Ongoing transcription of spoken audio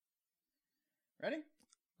Ready?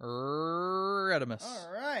 Redimus. All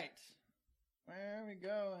right. Where we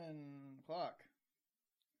going? Clock.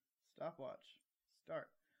 Stopwatch. Start.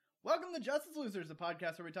 Welcome to Justice Losers, the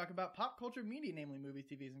podcast where we talk about pop culture media, namely movies,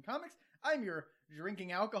 TVs, and comics. I'm your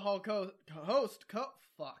drinking alcohol host.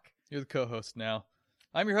 Fuck. You're the co-host now.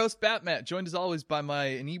 I'm your host, Batmat, joined as always by my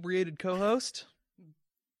inebriated co-host.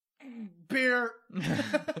 Beer. I'm your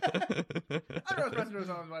host, Preston Rose,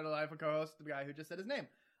 my life, a co-host, the guy who just said his name.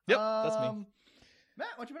 Yep, that's me. Matt,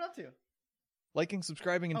 what you been up to? Liking,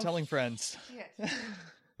 subscribing, and telling friends. Shit.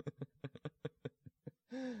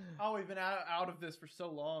 Oh, we've been out of this for so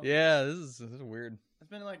long. Yeah, this is weird. It's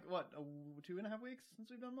been like, what, 2.5 weeks since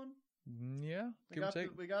we've done one? Yeah, give or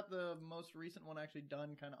take. We got the most recent one actually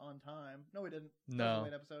done kind of on time. No, we didn't. No. That was a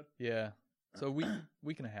late episode. Yeah. So a week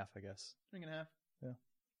and a half, I guess. Week and a half. Yeah.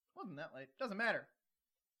 Wasn't that late. Doesn't matter.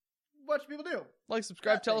 What should people do? Like,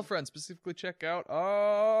 subscribe, tell a friend. Specifically check out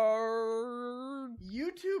our...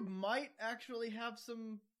 YouTube might actually have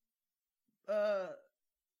some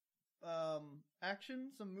action,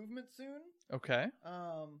 some movement soon. Okay.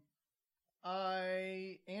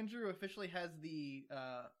 Andrew officially has the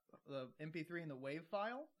MP3 and the WAV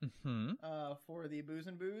file for the Booze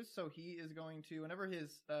and Booze, so he is going to, whenever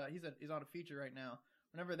he's on a feature right now,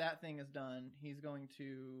 whenever that thing is done, he's going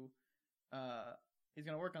to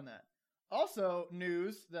work on that. Also,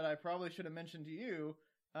 news that I probably should have mentioned to you,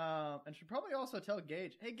 and should probably also tell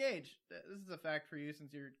Gage. Hey, Gage, this is a fact for you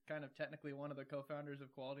since you're kind of technically one of the co-founders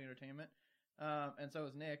of Quality Entertainment, and so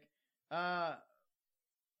is Nick.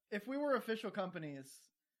 If we were official companies,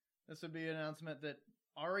 this would be an announcement that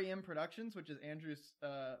REM Productions, which is Andrew's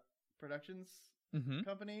productions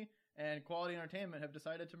company, and Quality Entertainment have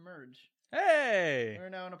decided to merge. Hey! We're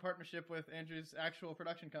now in a partnership with Andrew's actual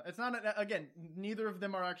production company. It's not, again, neither of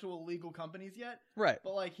them are actual legal companies yet. Right.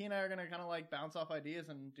 But, like, he and I are going to kind of, like, bounce off ideas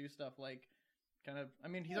and do stuff, like, kind of, I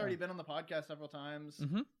mean, he's already been on the podcast several times.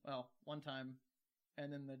 Mm-hmm. Well, one time.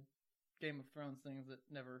 And then the Game of Thrones things that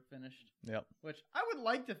never finished. Yep. Which, I would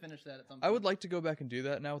like to finish that at some point. I would like to go back and do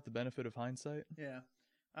that now with the benefit of hindsight. Yeah.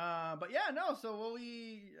 But, yeah, no, so we'll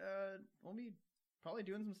be probably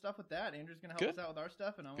doing some stuff with that. Andrew's going to help us out with our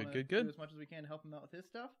stuff, and I want to do as much as we can to help him out with his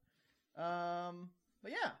stuff.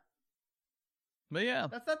 But yeah.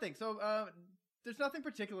 That's that thing. So there's nothing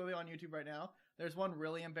particularly on YouTube right now. There's one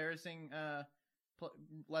really embarrassing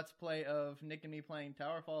Let's Play of Nick and me playing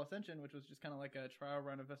Towerfall Ascension, which was just kind of like a trial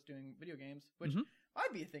run of us doing video games, which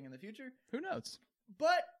might be a thing in the future. Who knows?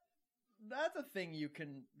 But that's a thing you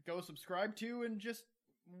can go subscribe to and just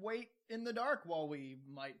wait in the dark while we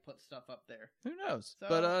might put stuff up there. Who knows? So,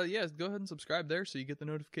 but yeah, go ahead and subscribe there so you get the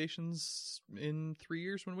notifications in 3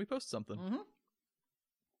 years when we post something.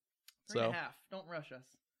 3.5. Don't rush us.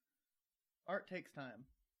 Art takes time.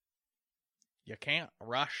 You can't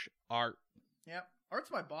rush art. Yep.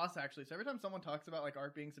 Art's my boss, actually. So every time someone talks about like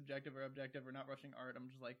art being subjective or objective or not rushing art, I'm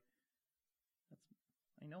just like,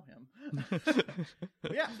 I know him.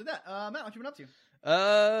 But yeah, so that. Matt, what you been up to?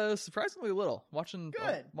 Surprisingly little. Watching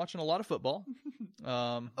a lot of football.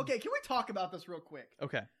 Okay, can we talk about this real quick?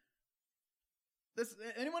 Okay.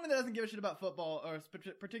 Anyone that doesn't give a shit about football, or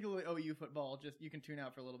particularly OU football, just you can tune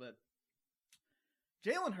out for a little bit.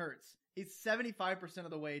 Jalen Hurts is 75%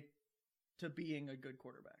 of the way to being a good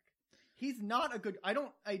quarterback. He's not a good. I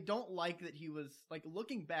don't like that he was, like,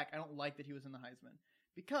 looking back, I don't like that he was in the Heisman,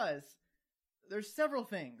 because there's several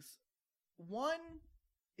things. One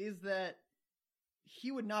is that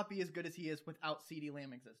he would not be as good as he is without CeeDee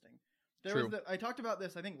Lamb existing. I talked about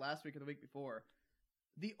this, I think, last week or the week before.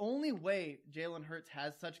 The only way Jalen Hurts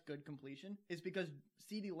has such good completion is because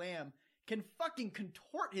CeeDee Lamb can fucking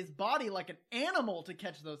contort his body like an animal to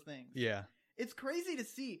catch those things. Yeah. It's crazy to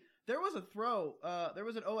see. There was a throw, there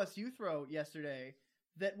was an OSU throw yesterday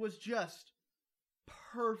that was just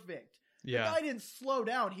perfect. Yeah. The guy didn't slow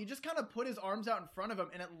down. He just kind of put his arms out in front of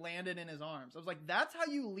him and it landed in his arms. I was like, that's how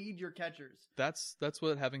you lead your catchers. That's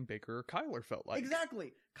what having Baker or Kyler felt like.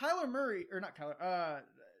 Exactly. Jalen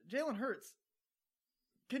Hurts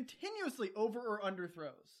continuously over or under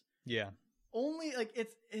throws. Yeah. Only, like,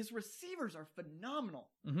 his receivers are phenomenal.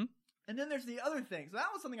 Mm-hmm. And then there's the other thing. So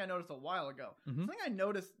that was something I noticed a while ago. Mm-hmm. Something I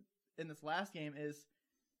noticed in this last game is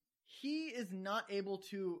he is not able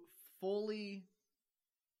to fully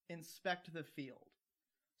inspect the field.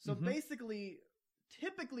 So basically,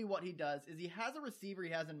 typically what he does is he has a receiver he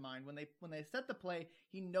has in mind. When they set the play,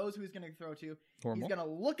 he knows who he's going to throw to. Normal. He's going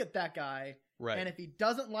to look at that guy. Right. And if he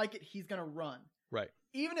doesn't like it, he's going to run. Right.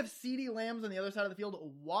 Even if CeeDee Lamb's on the other side of the field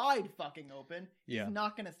wide fucking open, he's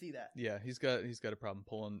not going to see that. Yeah, he's got a problem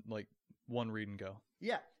pulling, like, one read and go.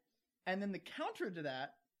 Yeah. And then the counter to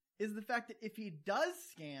that is the fact that if he does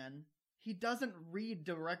scan, he doesn't read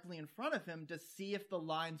directly in front of him to see if the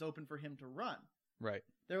line's open for him to run. Right.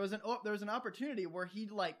 There was an opportunity where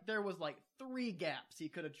there was 3 gaps he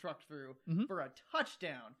could have trucked through for a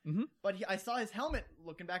touchdown. But I saw his helmet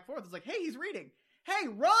looking back and forth. It's like, hey, he's reading. Hey,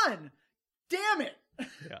 run! Damn it!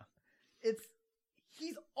 Yeah.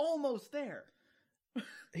 He's almost there.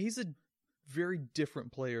 He's a very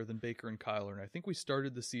different player than Baker and Kyler, and I think we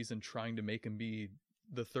started the season trying to make him be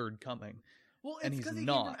the third coming. Well, and it's he's because he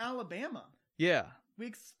not. came from Alabama. Yeah. We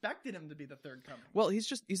expected him to be the third coming. Well,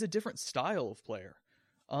 he's a different style of player.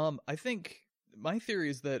 I think my theory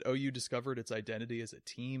is that OU discovered its identity as a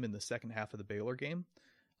team in the second half of the Baylor game.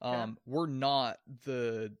 We're not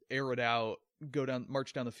the air it out,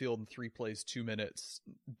 march down the field in 3 plays, 2 minutes,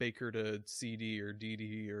 Baker to CD or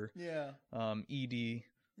DD or ED.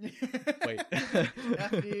 Wait.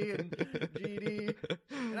 FD and GD.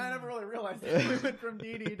 And I never really realized that we went from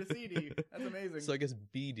DD to CD. That's amazing. So I guess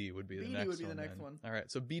BD would be the BD next one. would be the next one. All right.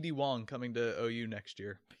 So BD Wong coming to OU next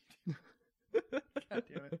year. God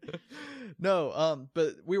damn it. No,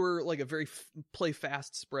 but we were like a very play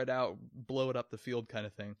fast, spread out, blow it up the field kind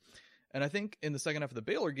of thing. And I think in the second half of the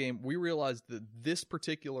Baylor game, we realized that this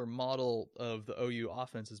particular model of the OU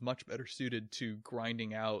offense is much better suited to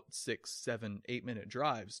grinding out 6, 7, 8 minute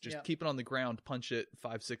drives. Just keep it on the ground, punch it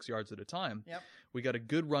 5, 6 yards at a time. Yep. We got a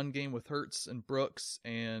good run game with Hurts and Brooks.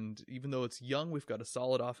 And even though it's young, we've got a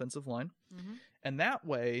solid offensive line. And that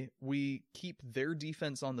way we keep their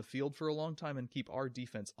defense on the field for a long time and keep our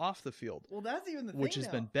defense off the field. Well, that's even the thing which has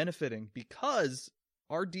been benefiting because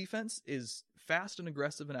our defense is fast and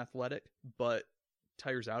aggressive and athletic, but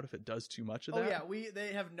tires out if it does too much of that. Oh yeah,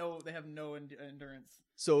 they have no endurance.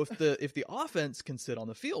 So if the offense can sit on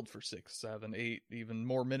the field for 6, 7, 8, even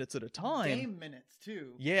more minutes at a time, game minutes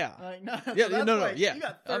too. Yeah, You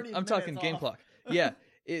got 30 I'm talking minutes game off. clock. Yeah,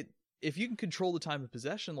 if you can control the time of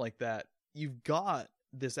possession like that, you've got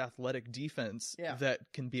this athletic defense that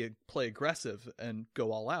can play aggressive and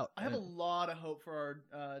go all out. I have a lot of hope for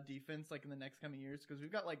our defense, like in the next coming years, because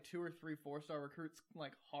we've got like 2 or 3 4-star recruits,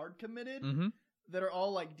 like hard committed, that are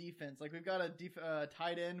all like defense. Like we've got a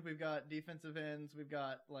tight end, we've got defensive ends, we've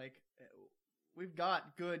got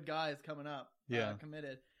good guys coming up,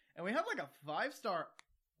 committed, and we have like a 5-star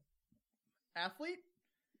athlete,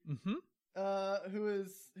 who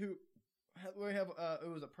we have it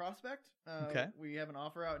was a prospect. We have an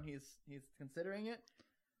offer out and he's considering it.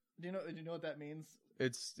 Do you know what that means?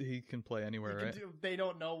 He can play anywhere, right? They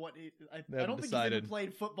don't know what I don't think decided. he's even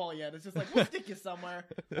played football yet. It's just like, we'll stick you somewhere.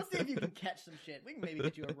 We'll see if you can catch some shit. We can maybe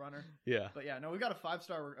get you a runner. Yeah. But yeah, no, we got a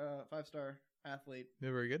 5-star athlete.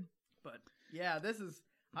 Yeah, very good. But yeah,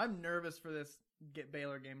 I'm nervous for this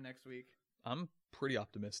Baylor game next week. I'm pretty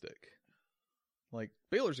optimistic. Like,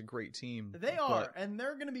 Baylor's a great team. They are, and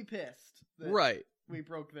they're going to be pissed. Right. We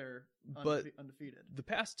broke their but undefeated. The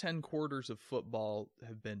past 10 quarters of football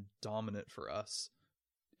have been dominant for us,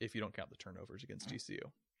 if you don't count the turnovers against TCU.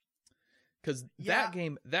 Because that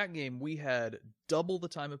game, we had double the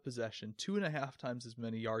time of possession, 2.5 times as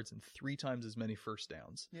many yards, and 3 times as many first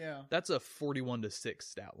downs. Yeah. That's a 41-6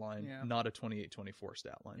 stat line, not a 28-24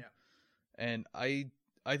 stat line. Yeah. And I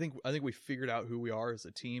think we figured out who we are as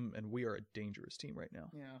a team, and we are a dangerous team right now.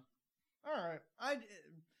 Yeah. All right. I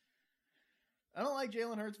don't like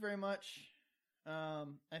Jalen Hurts very much. I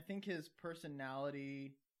think his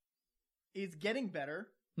personality is getting better,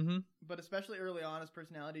 but especially early on, his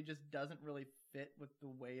personality just doesn't really fit with the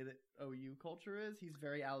way that OU culture is. He's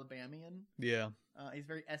very Alabamian. Yeah. He's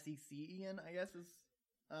very SEC-ian, I guess is.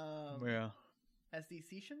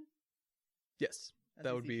 SEC-ian? Yes.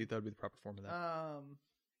 That would be the proper form of that.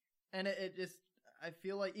 And it just, I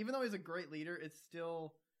feel like, even though he's a great leader, it's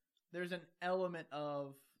still, there's an element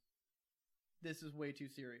of, this is way too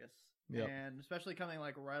serious. Yep. And especially coming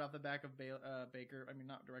like right off the back of Baker. I mean,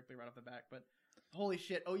 not directly right off the back, but holy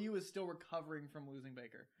shit, OU is still recovering from losing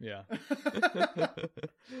Baker. Yeah.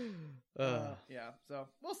 Yeah, so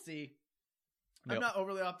we'll see. I'm not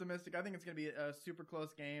overly optimistic. I think it's going to be a super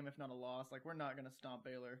close game, if not a loss. Like, we're not going to stomp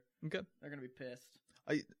Baylor. Okay. They're going to be pissed.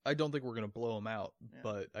 I don't think we're going to blow them out,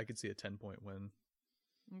 but I could see a 10-point win.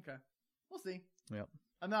 Okay. We'll see. Yep.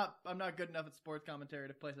 I'm not good enough at sports commentary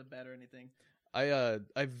to place a bet or anything. I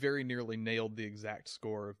very nearly nailed the exact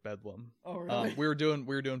score of Bedlam. Oh, really? We were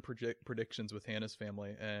doing predictions with Hannah's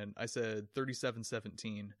family, and I said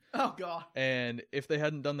 37-17. Oh god! And if they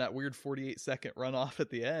hadn't done that weird 48-second runoff at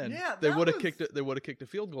the end, yeah, they would have kicked it. They would have kicked a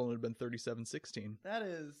field goal and it would have been 37-16.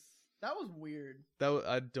 That was weird.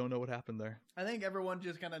 I don't know what happened there. I think everyone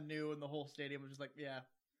just kind of knew, and the whole stadium was just like, "Yeah,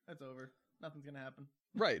 that's over. Nothing's gonna happen."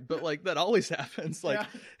 Right, but like that always happens. Like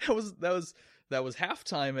Yeah. that was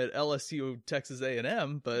halftime at LSU Texas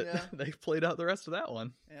A&M, but Yeah. they played out the rest of that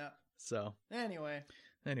one. Yeah. So Anyway.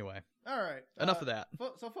 all right. enough of that.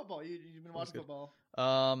 So football. You've been watching good. football.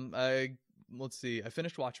 Let's see. I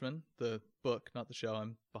finished Watchmen, the book, not the show.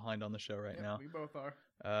 I'm behind on the show right now. We both are.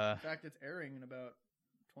 In fact, it's airing in about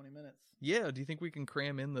 20 minutes. Yeah. Do you think we can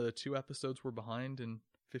cram in the 2 episodes we're behind in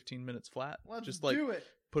 15 minutes flat? Let's just like do it.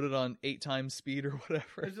 put it on 8 times speed or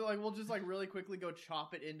whatever. It's just like we'll just like really quickly go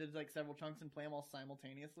chop it into like several chunks and play them all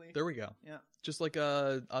simultaneously. There we go. Yeah. Just like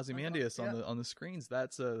Ozymandias Yeah. on the screens.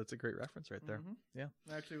 That's a great reference right there. Mhm. Yeah.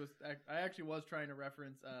 I actually was trying to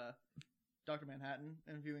reference Dr. Manhattan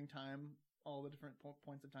and viewing time, all the different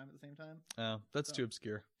points of time at the same time. Oh, that's So- too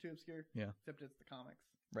obscure. Too obscure. Yeah. Except it's the comics.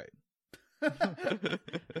 Right.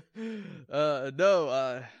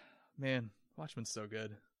 No, man, Watchmen's so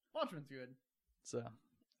good. Watchmen's good. So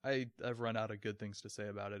I've run out of good things to say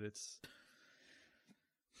about it.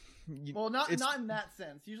 Well, not it's- in that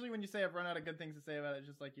sense. Usually when you say I've run out of good things to say about it, it's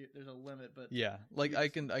just like there's a limit. But yeah, like you I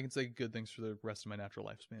just- can say good things for the rest of my natural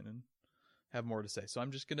lifespan and have more to say. So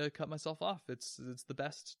I'm just gonna cut myself off. It's the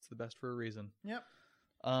best. It's the best for a reason. Yep.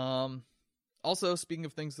 Also, speaking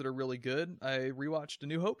of things that are really good, I rewatched A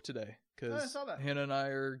New Hope today Oh, I because saw that. Hannah and I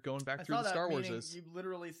are going back I through saw the that. Star Meaning Warses. you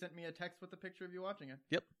literally sent me a text with a picture of you watching it.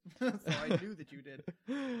 Yep. So I knew that you did.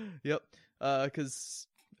 Yep. Because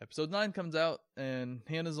episode 9 comes out and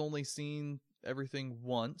Hannah's only seen everything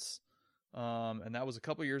once. And that was a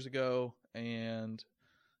couple years ago and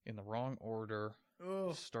in the wrong order.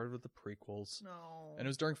 Oh Started with the prequels. no. And it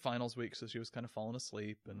was during finals week, so she was kind of falling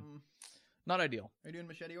asleep and Mm. not ideal. Are you doing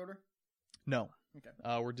machete order? No.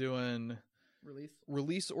 Okay. We're doing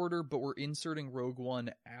release order, but we're inserting Rogue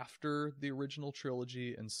One after the original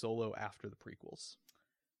trilogy and Solo after the prequels.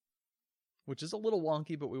 Which is a little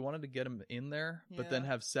wonky, but we wanted to get them in there, but then Yeah.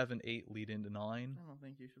 have 7, 8 lead into 9. I don't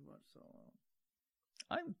think you should watch Solo.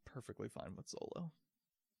 I'm perfectly fine with Solo.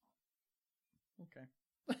 Okay.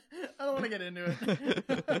 I don't want to get into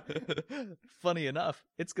it. Funny enough,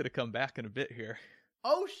 it's going to come back in a bit here.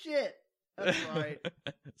 Oh shit! That's right.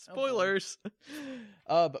 Spoilers.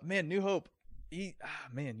 But man, New Hope.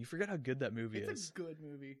 Man, you forget how good that movie It's is. a good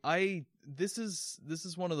movie. This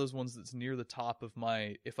is one of those ones that's near the top of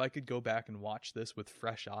my. If I could go back and watch this with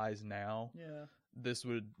fresh eyes now, Yeah. this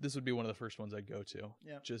would be one of the first ones I'd go to.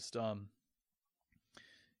 Yeah. Just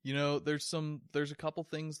there's a couple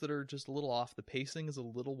things that are just a little off. The pacing is a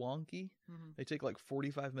little wonky. Mhm. They take like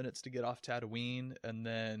 45 minutes to get off Tatooine and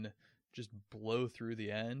then just blow through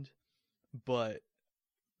the end. But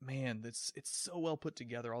man, it's so well put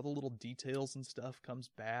together. All the little details and stuff comes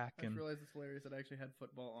back I just and realized it's hilarious that I actually had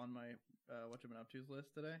football on my what you've been up to's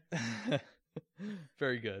list today.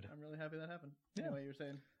 very good. I'm really happy that happened. Yeah. Anyway, you're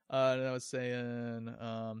saying. And I was saying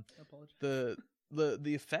I apologize.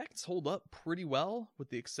 the effects hold up pretty well, with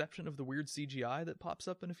the exception of the weird CGI that pops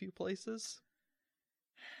up in a few places.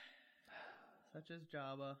 Such as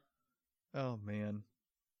Jabba. Oh man.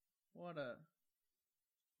 What a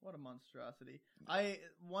monstrosity.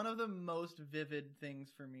 One of the most vivid things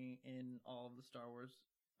for me in all of the Star Wars.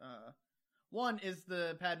 One is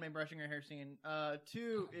the Padme brushing her hair scene.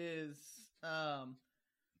 Two is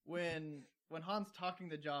when Han's talking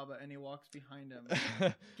to Jabba and he walks behind him.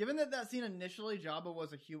 Given that scene initially Jabba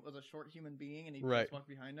was a short human being and he Right. just walked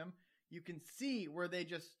behind him, you can see where they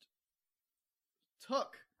just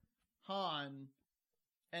took Han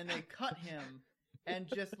and they cut him and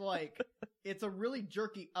just like it's a really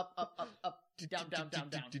jerky up down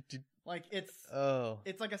down. Like it's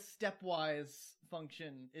like a stepwise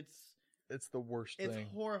function. It's the worst It's thing.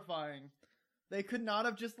 horrifying. They could not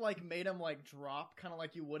have just like made him like drop kind of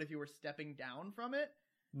like you would if you were stepping down from it.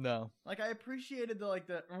 No. Like I appreciated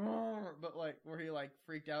but like where he like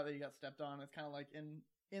freaked out that he got stepped on. It's kind of like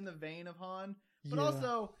in the vein of Han, but Yeah.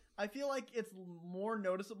 also I feel like it's more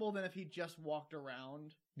noticeable than if he just walked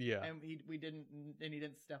around Yeah. and he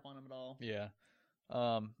didn't step on him at all. Yeah.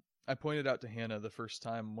 I pointed out to Hannah the first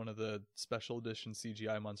time one of the special edition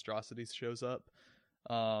CGI monstrosities shows up.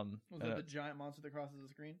 Was that the giant monster that crosses the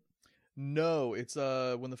screen? No, it's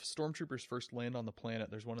when the stormtroopers first land on the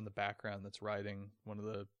planet, there's one in the background that's riding one of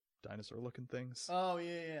the dinosaur looking things. Oh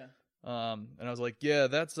yeah. And I was like, yeah,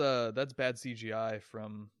 that's bad CGI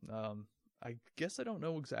from I guess I don't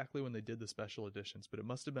know exactly when they did the special editions, but it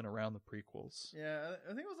must have been around the prequels. Yeah,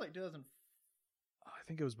 I think it was like 2003. I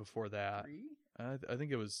think it was before that. I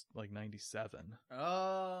think it was like 97.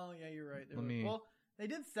 Oh yeah, you're right. Well, they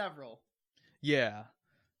did several. Yeah,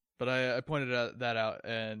 but I pointed that out,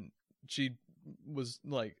 and she was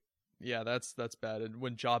like, "Yeah, that's bad." And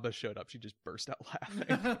when Jabba showed up, she just burst out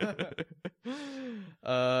laughing.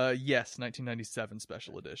 Yes, 1997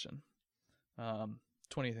 special edition.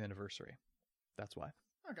 20th anniversary. That's why.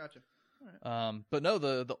 Oh, gotcha. All right. But no,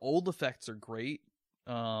 the old effects are great.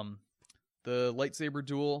 The lightsaber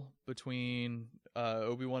duel between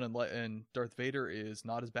Obi-Wan and Darth Vader is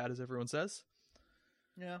not as bad as everyone says.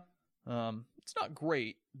 Yeah. It's not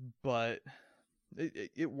great, but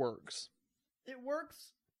it works. It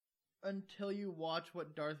works until you watch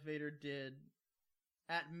what Darth Vader did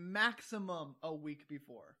at maximum a week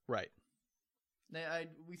before. Right.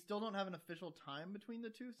 We still don't have an official time between the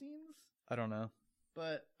two scenes, I don't know.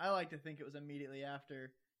 but I like to think it was immediately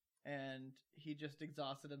after, and he just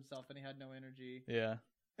exhausted himself and he had no energy. Yeah.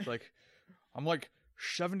 It's like, I'm like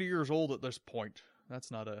 70 years old at this point.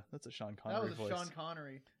 That's a Sean Connery That was a voice. Sean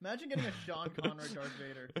Connery. Imagine getting a Sean Connery Darth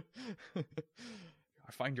Vader.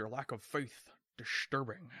 I find your lack of faith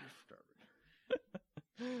disturbing.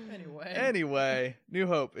 Anyway, New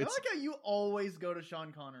Hope. I like how you always go to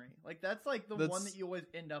Sean Connery. Like, that's like the one that you always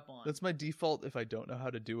end up on. That's my default. If I don't know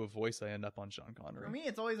how to do a voice, I end up on Sean Connery. For me,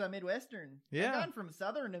 it's always a Midwestern. Yeah. I've gone from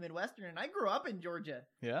Southern to Midwestern, and I grew up in Georgia.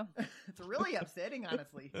 Yeah. It's really upsetting,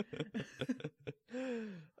 honestly.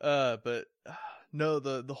 But no,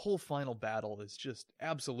 the whole final battle is just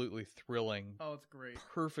absolutely thrilling. Oh, it's great.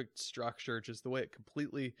 Perfect structure, just the way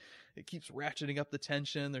it keeps ratcheting up the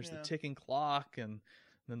tension. There's the ticking clock, and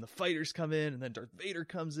then the fighters come in, and then Darth Vader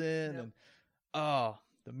comes in, and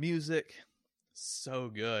the music, so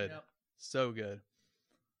good. Yep. So good.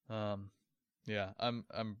 Yeah,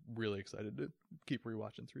 I'm really excited to keep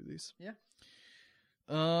rewatching through these. Yeah.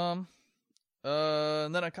 And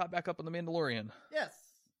then I caught back up on The Mandalorian. Yes.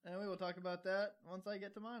 And we will talk about that once I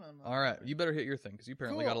get to mine on. All right, you better hit your thing because you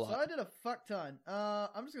apparently got a lot. So I did a fuck ton.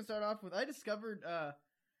 I'm just gonna start off with I discovered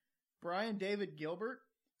Brian David Gilbert,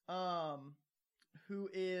 who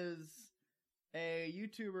is a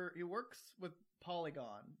YouTuber. He works with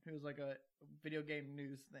Polygon, who's like a video game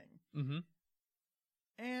news thing.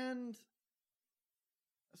 Mm-hmm. And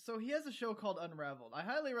so he has a show called Unraveled. I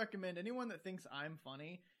highly recommend anyone that thinks I'm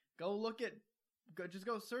funny, go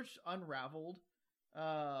search Unraveled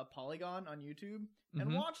Polygon on YouTube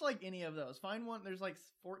and watch like any of those. Find one. There's like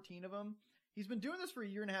 14 of them. He's been doing this for a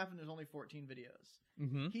year and a half and there's only 14 videos.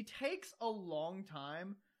 Mm-hmm. He takes a long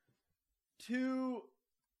time to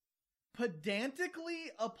pedantically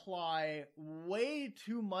apply way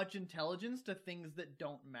too much intelligence to things that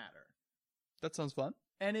don't matter. That sounds fun.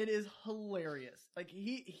 And it is hilarious. Like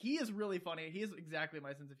he is really funny. He has exactly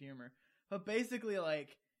my sense of humor. But basically,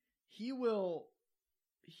 like he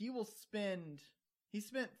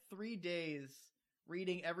spent 3 days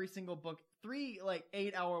reading every single book, 3 like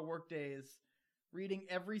 8-hour work days reading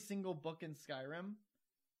every single book in Skyrim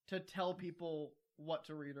to tell people what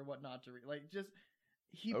to read or what not to read. Like just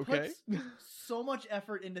he puts so much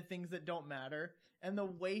effort into things that don't matter, and the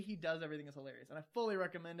way he does everything is hilarious. And I fully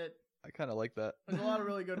recommend it. I kind of like that. There's a lot of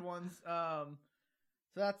really good ones. So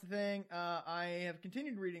that's the thing. I have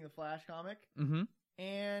continued reading the Flash comic,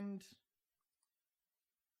 and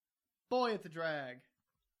boy, it's a drag.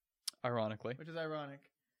 Ironically, which is ironic.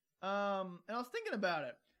 And I was thinking about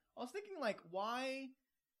it. I was thinking like, why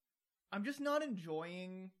I'm just not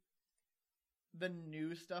enjoying the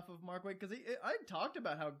new stuff of Mark Waid, because I talked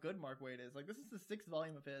about how good Mark Waid is. Like, this is the 6th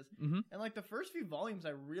volume of his, and like the first few volumes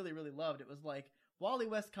I really, really loved. It was like Wally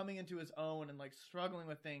West coming into his own and like struggling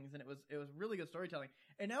with things, and it was really good storytelling.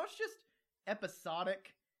 And now it's just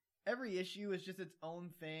episodic. Every issue is just its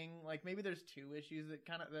own thing. Like maybe there's 2 issues that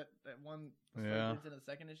kind of that one is in a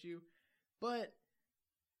second issue, but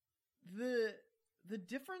the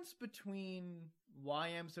difference between why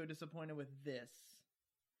I'm so disappointed with this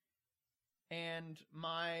and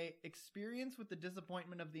my experience with the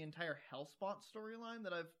disappointment of the entire Hellspawn storyline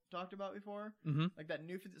that I've talked about before, like that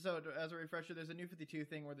new. So as a refresher, there's a New 52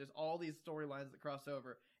 thing where there's all these storylines that cross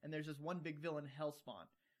over, and there's just one big villain, Hellspawn,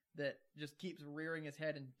 that just keeps rearing his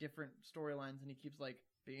head in different storylines, and he keeps like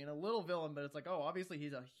being a little villain, but it's like, oh, obviously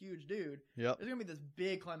he's a huge dude. Yep. There's gonna be this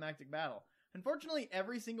big climactic battle. Unfortunately,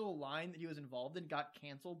 every single line that he was involved in got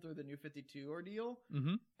canceled through the New 52 ordeal,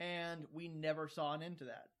 and we never saw an end to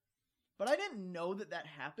that. But I didn't know that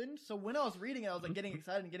happened, so when I was reading it, I was like getting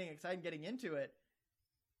excited and getting into it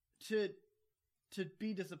to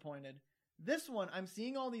be disappointed. This one, I'm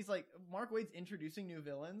seeing all these, like, Mark Waid's introducing new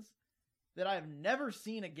villains that I've never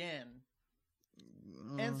seen again.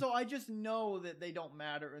 And so I just know that they don't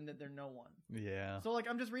matter and that they're no one. Yeah. So, like,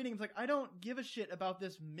 I'm just reading. It's like, I don't give a shit about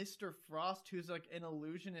this Mr. Frost who's, like, an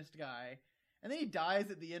illusionist guy. And then he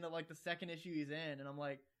dies at the end of, like, the second issue he's in. And I'm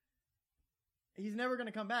like, he's never going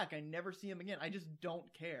to come back. I never see him again. I just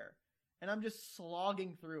don't care. And I'm just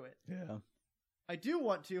slogging through it. Yeah. I do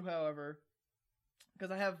want to, however,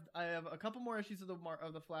 because I have a couple more issues of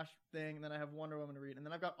the Flash thing, and then I have Wonder Woman to read, and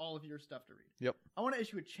then I've got all of your stuff to read. Yep. I want to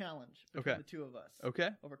issue a challenge between Okay. the two of us. Okay.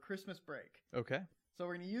 Over Christmas break. Okay. So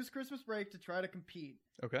we're going to use Christmas break to try to compete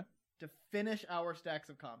Okay. to finish our stacks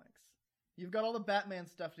of comics. You've got all the Batman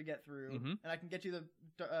stuff to get through, Mhm. and I can get you the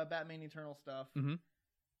Batman Eternal stuff. Mhm.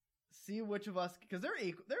 See which of us, because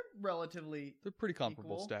they're relatively. They're pretty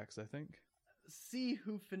comparable Equal. stacks, I think. See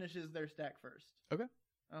who finishes their stack first. Okay.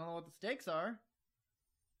 I don't know what the stakes are.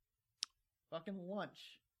 Fucking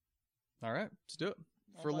lunch. All right. Let's do it.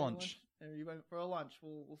 I'll For buy you lunch. Or you buy for a lunch.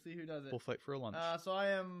 We'll see who does it. We'll fight for a lunch. So I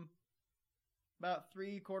am about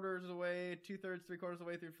 3/4 away, 2/3, 3/4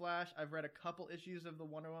 away through Flash. I've read a couple issues of the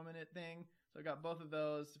Wonder Woman thing, so I got both of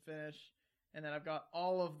those to finish, and then I've got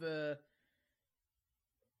all of the.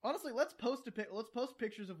 Honestly, let's post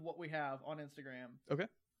pictures of what we have on Instagram. Okay.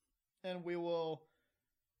 And we will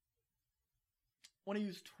want to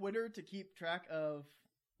use Twitter to keep track of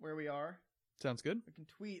where we are. Sounds good. We can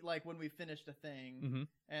tweet like when we finished a thing, Mhm.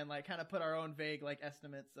 and like kind of put our own vague like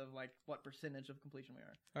estimates of like what percentage of completion we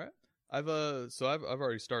are. All right. I've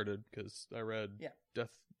already started because I read Yeah.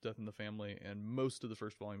 Death in the Family and most of the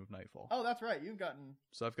first volume of Nightfall. Oh, that's right. You've gotten.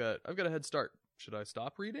 So I've got a head start. Should I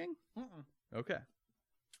stop reading? Mm-mm. Okay.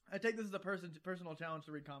 I take this as a personal challenge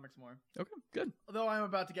to read comics more. Okay. Good. Although I'm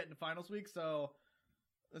about to get into finals week, so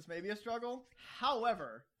this may be a struggle.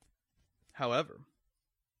 However,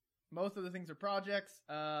 most of the things are projects,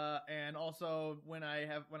 and also when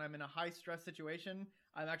I'm in a high stress situation,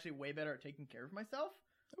 I'm actually way better at taking care of myself.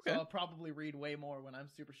 Okay. So I'll probably read way more when I'm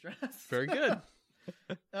super stressed. Very good.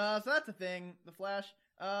 So that's a thing. The Flash.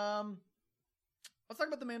 Let's talk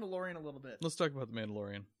about the Mandalorian a little bit. Let's talk about the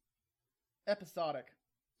Mandalorian. Episodic.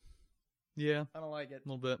 Yeah, I don't like it. a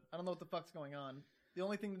little bit. I don't know what the fuck's going on. The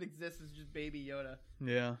only thing that exists is just Baby Yoda.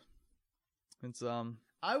 Yeah. It's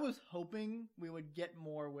I was hoping we would get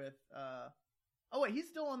more with. Oh wait, he's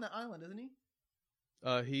still on the island, isn't he?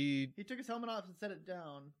 he He took his helmet off and set it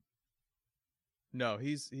down. no,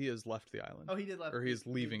 he has left the island. Oh, he did left. Or he's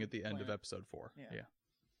leaving at the end of planet. episode 4. Yeah. Yeah.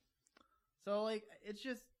 So like, it's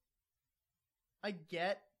just. I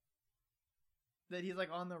get that he's like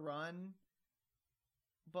on the run,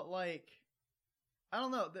 but like, I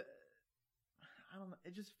don't know. I don't know.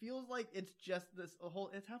 It just feels like it's just this whole.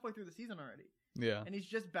 It's halfway through the season already. Yeah. And he's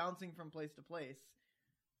just bouncing from place to place.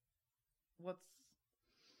 What's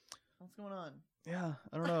going on? Yeah,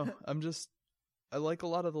 I don't know. I like a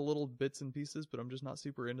lot of the little bits and pieces, but I'm just not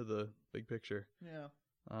super into the big picture. Yeah.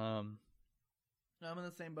 Um No, I'm in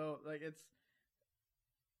the same boat. Like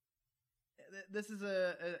this is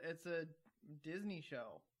it's a Disney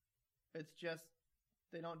show. It's just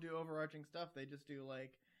they don't do overarching stuff. They just do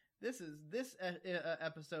like this is this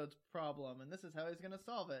episode's problem, and this is how he's gonna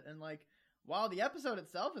solve it. And like while the episode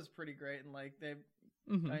itself is pretty great, and like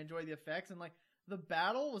I enjoy the effects, and like the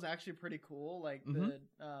battle was actually pretty cool. Like the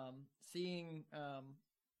seeing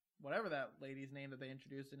whatever that lady's name that they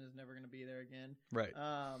introduced and is never gonna be there again. right.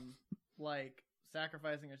 Like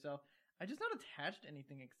sacrificing herself. I'm just not attached to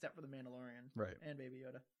anything except for the Mandalorian, Right. and Baby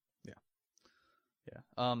Yoda. Yeah.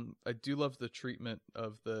 I do love the treatment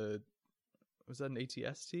of was that an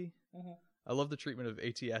ATST? Mm-hmm. I love the treatment of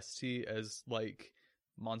ATST as like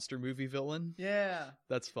monster movie villain. Yeah,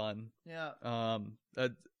 That's fun. yeah,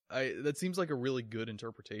 That seems like a really good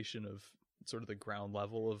interpretation of sort of the ground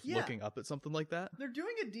level of Yeah. looking up at something like that. they're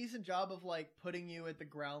doing a decent job of like putting you at the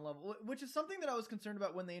ground level, which is something that I was concerned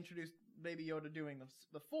about when they introduced Baby Yoda doing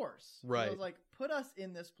the Force. Right. I was like, put us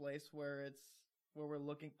in this place where we're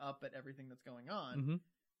looking up at everything that's going on. Mm-hmm.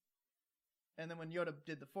 And then when Yoda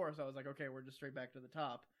did the Force, I was like, okay, we're just straight back to the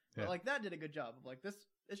top. But Yeah. like that did a good job of like this.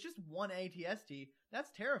 It's just one ATST.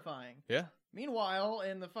 That's terrifying. Yeah. Meanwhile,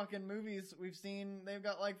 in the fucking movies we've seen, they've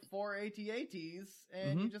got like 4 AT-ATs,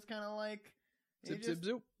 and you just kind of like Zip, zip,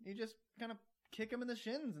 zoop. you just kind of kick them in the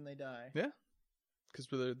shins and they die. Yeah. Because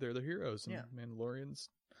they're the heroes, and Yeah. Mandalorian's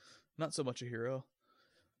not so much a hero.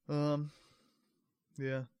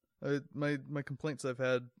 Yeah. My complaints I've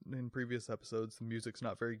had in previous episodes, the music's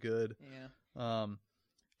not very good. Yeah.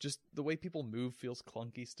 Just the way people move feels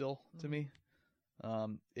clunky still to me. I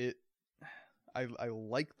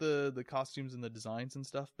like the costumes and the designs and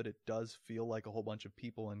stuff, but it does feel like a whole bunch of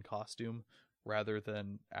people in costume rather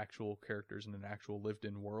than actual characters in an actual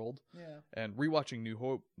lived-in world. Yeah. And rewatching New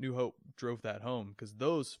Hope drove that home, because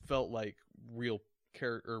those felt like real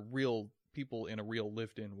people in a real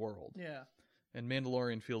lived-in world. Yeah. And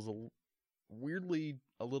Mandalorian feels weirdly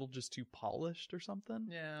a little just too polished or something.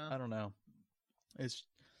 Yeah. I don't know. It's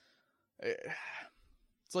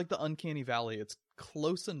like the Uncanny Valley. It's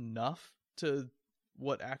close enough to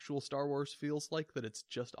what actual Star Wars feels like, that it's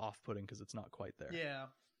just off-putting because it's not quite there. Yeah.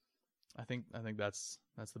 I think that's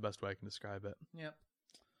the best way I can describe it. Yep.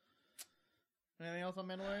 Anything else on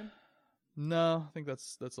Mandalorian? No, I think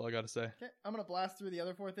that's all I got to say. Okay, I'm gonna blast through the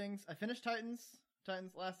other 4 things. I finished Titans.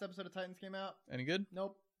 Last episode of Titans came out. Any good?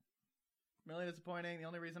 Nope. Really disappointing. The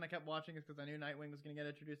only reason I kept watching is because I knew Nightwing was gonna get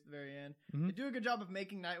introduced at the very end. Mhm. They do a good job of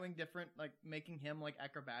making Nightwing different, like making him like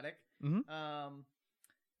acrobatic. Mhm.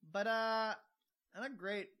 But not a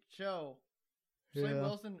great show. Slade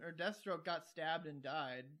Wilson or Deathstroke got stabbed and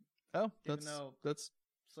died. Oh, Even though that's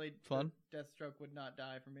Slade fun. Deathstroke would not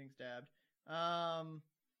die from being stabbed. A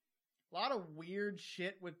lot of weird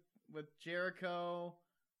shit with Jericho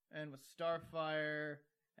and with Starfire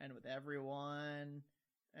and with everyone.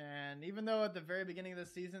 And even though at the very beginning of the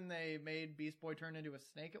season they made Beast Boy turn into a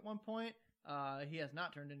snake at one point, he has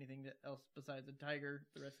not turned anything else besides a tiger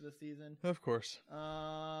the rest of the season. Of course. So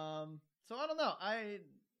I don't know.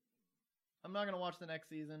 I'm not gonna watch the next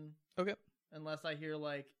season. Okay. Unless I hear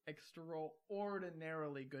like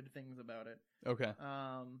extraordinarily good things about it. Okay.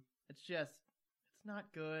 It's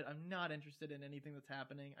not good. I'm not interested in anything that's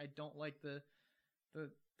happening. I don't like the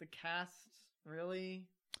cast really.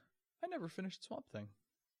 I never finished Swamp Thing.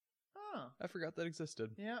 Oh, I forgot that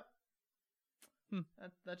existed. yep.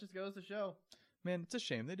 That just goes to show. Man, it's a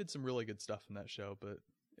shame. They did some really good stuff in that show, but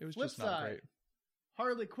it was Flip just not side. great.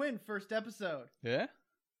 Harley Quinn first episode. Yeah?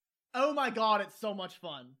 Oh my god, it's so much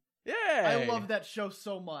fun. Yeah. I love that show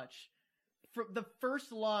so much. The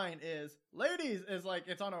first line is "Ladies" is like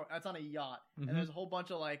it's on a yacht, Mhm. and there's a whole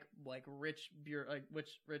bunch of like rich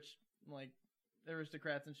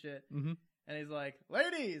aristocrats and shit. Mhm. And he's like,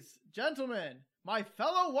 "Ladies, gentlemen, my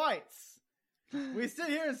fellow whites, we sit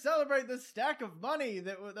here and celebrate this stack of money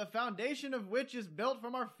that the foundation of which is built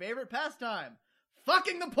from our favorite pastime,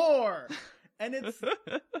 fucking the poor." And it's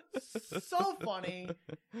so funny.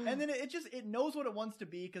 And then it knows what it wants to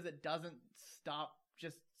be because it doesn't stop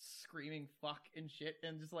just screaming fuck and shit.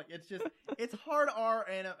 And just like, it's hard R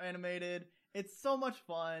animated. It's so much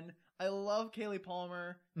fun. I love Kaylee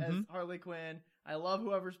Palmer as Harley Quinn. I love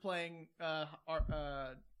whoever's playing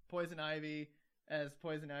Poison Ivy as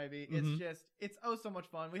Poison Ivy. It's so much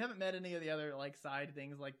fun. We haven't met any of the other like side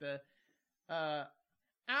things like I'm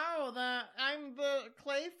the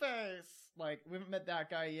Clayface. Like, we haven't met that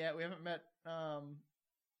guy yet. We haven't met the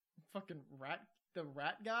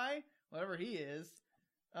rat guy, whatever he is.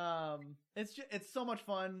 It's so much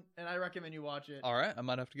fun, and I recommend you watch it. All right, I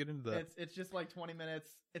might have to get into that. It's just like 20 minutes.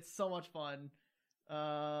 It's so much fun.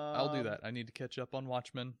 I'll do that. I need to catch up on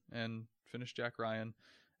Watchmen and finish Jack Ryan.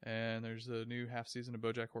 And there's a new half season of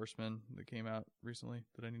BoJack Horseman that came out recently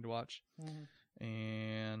that I need to watch. Mm-hmm.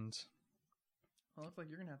 And well, looks like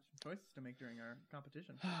you're gonna have some choices to make during our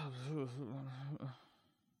competition.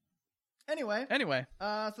 Anyway,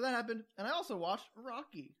 so that happened, and I also watched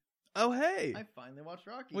Rocky. Oh hey, I finally watched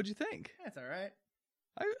Rocky. What'd you think? Yeah, it's all right.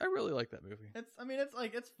 I really like that movie.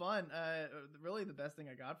 It's fun. Really, the best thing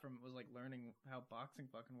I got from it was like learning how boxing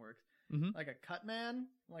fucking works. Mm-hmm. Like a cut man,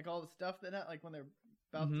 like all the stuff that like when they're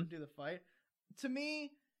about to do the fight. To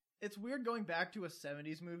me, it's weird going back to a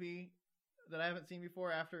 70s movie that I haven't seen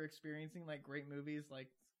before after experiencing like great movies like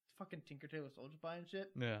fucking Tinker Tailor Soldier Spy and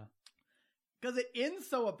shit. Yeah, because it ends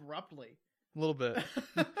so abruptly. A little bit.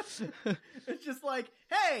 It's just like,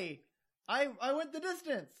 hey, I went the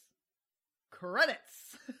distance.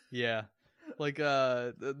 Credits. Yeah, like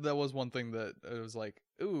that was one thing that it was like,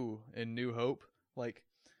 ooh, in New Hope, like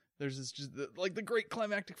there's this just like the great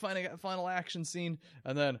climactic final action scene,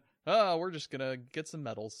 and then we're just gonna get some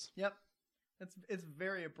medals. Yep, it's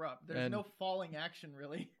very abrupt. There's no falling action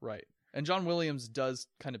really. Right, and John Williams does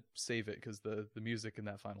kind of save it because the music in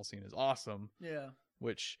that final scene is awesome. Yeah,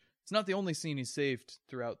 which it's not the only scene he saved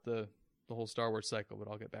throughout the whole Star Wars cycle, but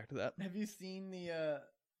I'll get back to that. Have you seen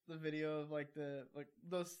the video of like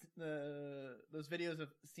those videos of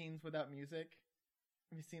scenes without music?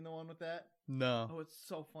 Have you seen the one with that? No. Oh, it's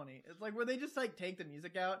so funny. It's like where they just like take the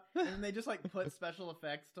music out and then they just like put special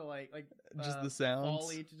effects to like just the sounds.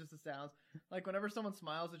 Foley to just the sounds. Like whenever someone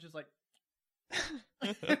smiles, it's just like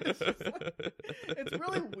it's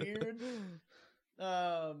really weird.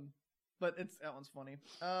 But that one's funny.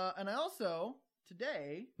 And I also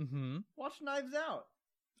today watched Knives Out.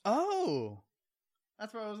 Oh.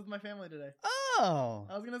 That's where I was with my family today. Oh.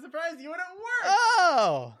 I was going to surprise you, and it worked.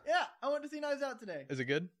 Oh. Yeah, I went to see Knives Out today. Is it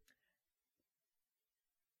good?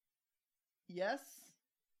 Yes.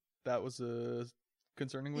 That was a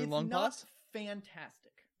concerningly long pause? It's not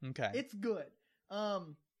fantastic. Okay. It's good.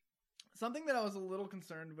 Something that I was a little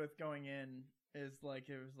concerned with going in is like,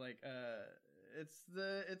 it's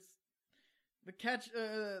the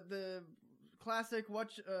classic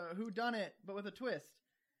Who Done It, but with a twist.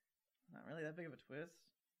 Not really that big of a twist.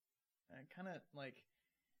 I kind of like.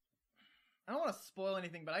 I don't want to spoil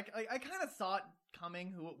anything, but I kind of saw it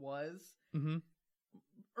coming who it was. Mm-hmm.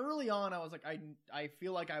 Early on, I was like, I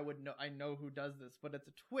feel like I know who does this, but it's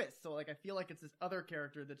a twist. So like, I feel like it's this other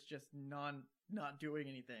character that's just not doing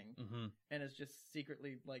anything, Mm-hmm. and is just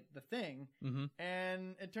secretly like the thing. Mm-hmm.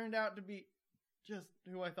 And it turned out to be just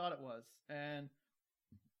who I thought it was, and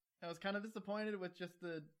I was kind of disappointed with just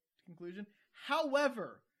the conclusion.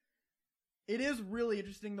 However, it is really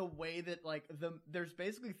interesting the way that like there's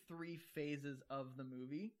basically 3 phases of the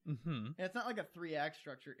movie, Mm-hmm. and it's not like a 3-act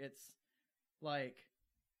structure. It's like,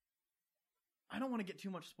 I don't want to get too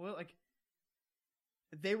much spoiled. Like,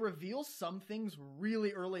 they reveal some things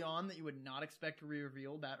really early on that you would not expect to be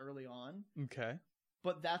revealed that early on, Okay.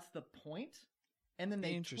 but that's the point. And then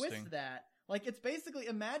they Interesting. twist that. Like, it's basically,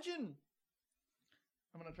 imagine,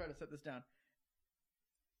 I'm going to try to set this down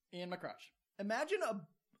in my crotch. Imagine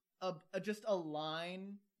just a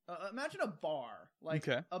line. Imagine a bar. Like,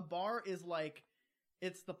 Okay. a bar is like,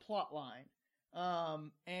 it's the plot line.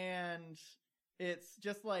 And it's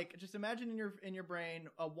just like, just imagine in your brain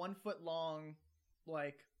a 1 foot long,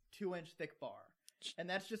 like 2-inch thick bar. And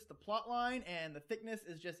that's just the plot line, and the thickness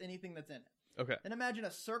is just anything that's in it. Okay. Then imagine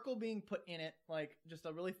a circle being put in it, like just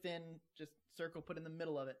a really thin, just circle put in the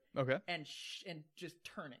middle of it, Okay. and just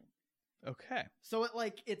turning. Okay. So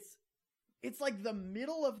it's like the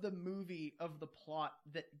middle of the movie of the plot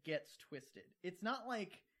that gets twisted. It's not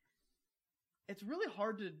like, it's really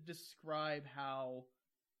hard to describe how,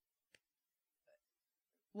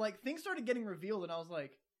 like, things started getting revealed, and I was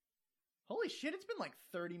like, holy shit, it's been like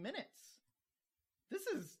 30 minutes. This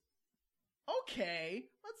is okay.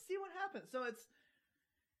 Let's see what happens. So it's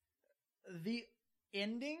the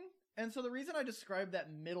ending. And so the reason I described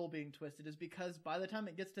that middle being twisted is because by the time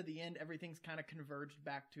it gets to the end, everything's kind of converged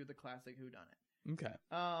back to the classic whodunit. Okay.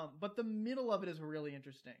 But the middle of it is really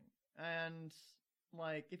interesting. And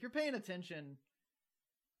like, if you're paying attention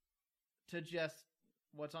to just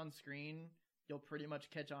what's on screen, you'll pretty much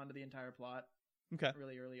catch on to the entire plot Okay.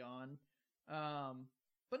 really early on.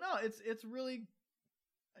 But no, it's really,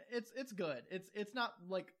 it's good. It's not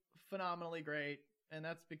like phenomenally great. And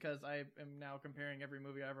that's because I am now comparing every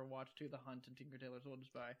movie I ever watched to The Hunt and Tinker Tailor Soldier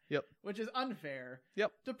Spy. Yep. Which is unfair.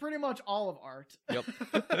 Yep. To pretty much all of art. Yep.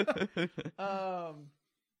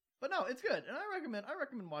 But no, it's good, and I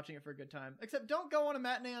recommend watching it for a good time. Except don't go on a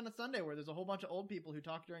matinee on a Sunday where there's a whole bunch of old people who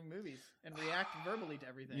talk during movies and react verbally to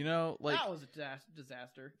everything. You know, like, that was a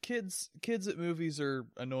disaster. kids at movies are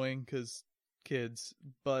annoying because kids,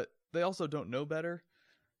 but they also don't know better.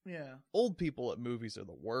 Yeah. Old people at movies are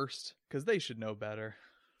the worst because they should know better.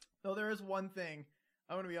 No, there is one thing.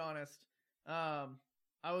 I'm gonna be honest. I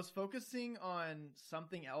was focusing on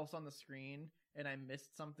something else on the screen, and I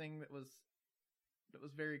missed something that was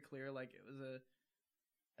very clear. Like, it was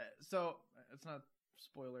so it's not a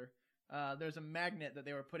spoiler. There's a magnet that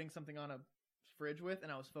they were putting something on a fridge with,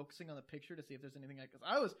 and I was focusing on the picture to see if there's anything because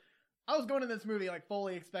I was going to this movie like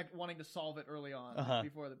fully wanting to solve it early on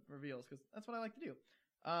before the reveals, because that's what I like to do.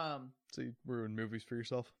 So you ruin movies for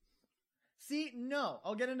yourself? See, no,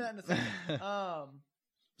 I'll get into that in a second.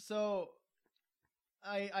 So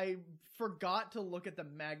I forgot to look at the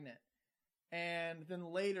magnet, and then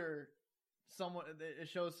later it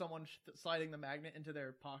shows someone sliding the magnet into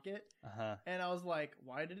their pocket, and I was like,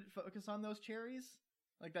 why did it focus on those cherries?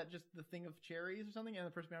 Like, that, just the thing of cherries or something? And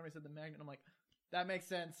the person behind me said the magnet, and I'm like, that makes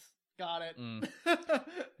sense. Got it.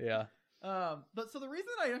 Yeah. But so the reason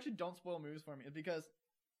that I actually don't spoil movies for me is because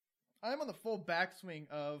I'm on the full backswing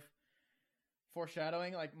of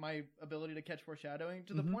foreshadowing, like my ability to catch foreshadowing,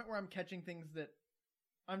 to the point where I'm catching things that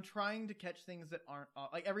I'm trying to catch things that aren't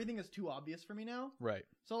like, everything is too obvious for me now. Right.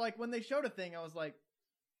 So like, when they showed a thing, I was like,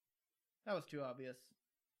 that was too obvious.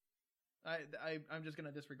 I'm just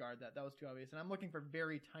gonna disregard that. That was too obvious, and I'm looking for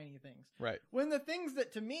very tiny things. Right. When the things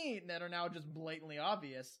that to me that are now just blatantly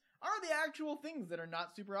obvious are the actual things that are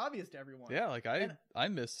not super obvious to everyone. Yeah, like I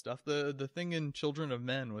miss stuff. The thing in Children of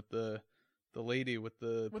Men with the lady with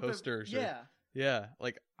the posters. Yeah,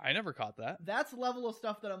 like I never caught that. That's the level of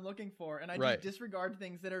stuff that I'm looking for, and I just disregard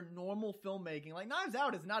things that are normal filmmaking. Like, Knives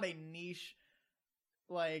Out is not a niche,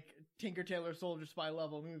 like, Tinker Tailor Soldier Spy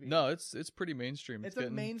level movie. No, it's pretty mainstream. It's a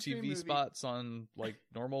getting mainstream TV movie. spots on like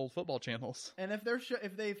normal football channels. And if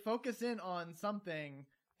if they focus in on something,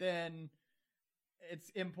 then it's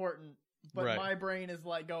important. But my brain is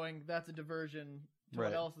like going, that's a diversion to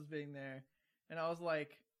what else is being there. And I was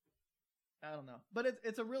like, I don't know. But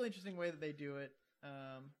it's a really interesting way that they do it.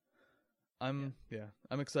 I'm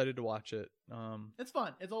excited to watch it. It's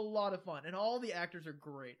fun. It's a lot of fun. And all the actors are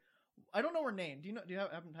great. I don't know her name. Do you know? Do you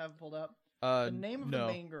happen to have it pulled up? The name of no.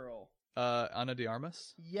 the main girl. Ana de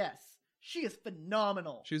Armas. Yes, she is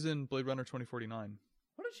phenomenal. She's in Blade Runner 2049.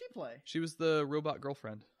 What did she play? She was the robot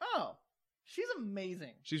girlfriend. Oh, she's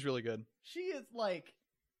amazing. She's really good. She is like,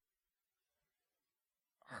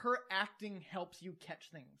 her acting helps you catch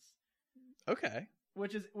things. Okay.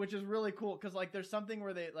 Which is really cool because like there's something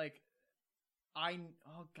where they like,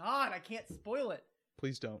 oh god, I can't spoil it.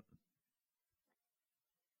 Please don't.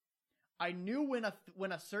 I knew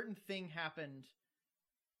when a certain thing happened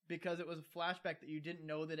because it was a flashback that you didn't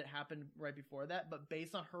know that it happened right before that, but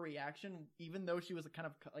based on her reaction, even though she was kind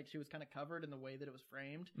of covered in the way that it was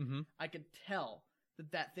framed, I could tell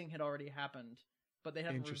that thing had already happened, but they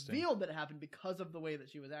haven't revealed that it happened because of the way that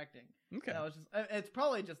she was acting. Okay. And I was just, it's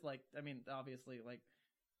probably just like, I mean, obviously like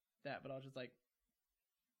that, but I was just like,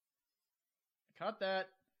 I caught that,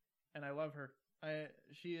 and I love her.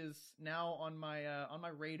 She is now on my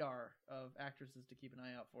radar of actresses to keep an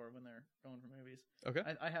eye out for when they're going for movies. Okay.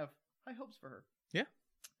 I have high hopes for her. Yeah.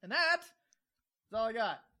 And that's all I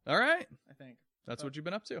got. All right. I think. That's what you've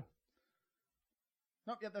been up to.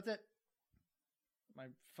 Nope. Yep. That's it. My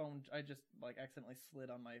phone, I just like accidentally slid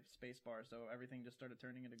on my space bar, so everything just started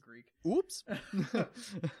turning into Greek. Oops.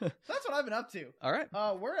 That's what I've been up to. All right.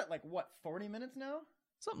 We're at like what, 40 minutes now?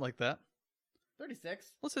 Something like that.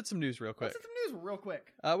 36. Let's hit some news real quick. Let's hit some news real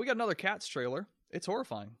quick. We got another Cats trailer. It's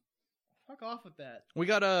horrifying. Fuck off with that. We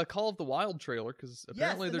got a Call of the Wild trailer because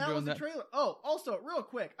apparently they're doing that. Trailer. Oh, also, real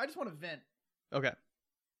quick, I just want to vent. Okay.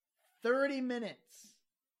 30 minutes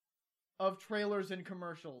of trailers and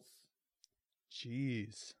commercials.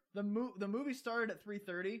 Jeez. The movie started at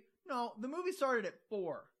 3:30. No, the movie started at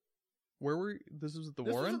 4. Where were this? Was at the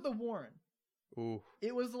Warren? This was at the Warren. Ooh.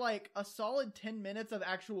 It was like a solid 10 minutes of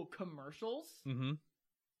actual commercials. Mm-hmm.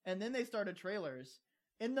 And then they started trailers.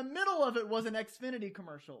 In the middle of it was an Xfinity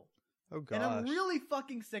commercial. Oh gosh. And I'm really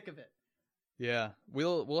fucking sick of it. Yeah.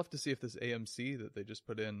 We'll have to see if this AMC that they just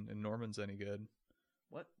put in Norman's any good.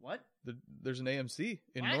 What? There's an AMC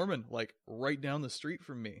in What? Norman, like right down the street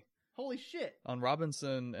from me. Holy shit. On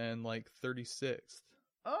Robinson and like 36th.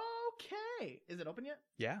 Okay. Is it open yet?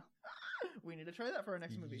 Yeah. We need to try that for our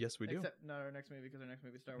next movie. Yes, we do. Except not our next movie, because our next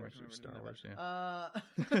movie is Star Wars. Star Wars, yeah.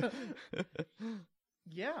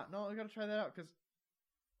 Yeah, no, I gotta try that out, because,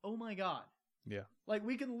 oh my god. Yeah. Like,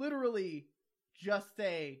 we can literally just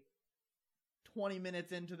say 20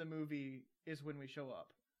 minutes into the movie is when we show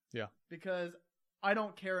up. Yeah. Because I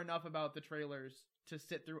don't care enough about the trailers to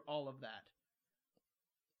sit through all of that.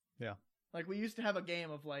 Yeah. Like, we used to have a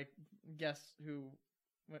game of, like, guess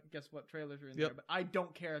what trailers are in there, but I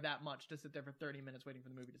don't care that much to sit there for 30 minutes waiting for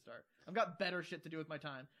the movie to start. I've got better shit to do with my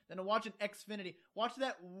time than to watch an Xfinity. Watch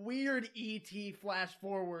that weird E.T. flash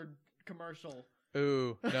forward commercial.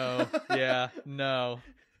 Ooh, no. Yeah, no.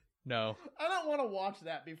 I don't want to watch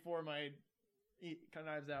that before my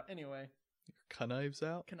Knives Out. Anyway. Knives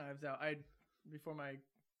Out? Knives Out. I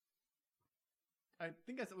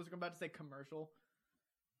think I was about to say commercial.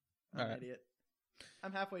 I'm an idiot.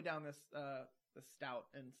 I'm halfway down this the stout,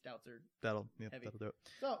 and stouts are that'll heavy. do it.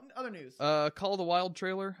 So, other news. Call of the Wild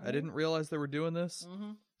trailer. I didn't realize they were doing this.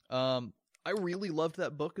 Mm-hmm. I really loved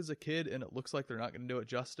that book as a kid, and it looks like they're not going to do it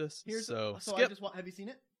justice. So skip. Have you seen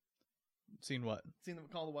it? Seen what? Seen the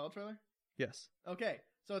Call of the Wild trailer? Yes. Okay,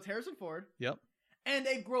 so it's Harrison Ford. Yep. And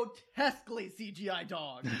a grotesquely CGI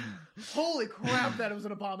dog. Holy crap, that was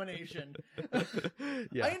an abomination.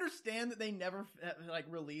 Yeah. I understand that they never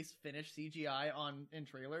release finished CGI in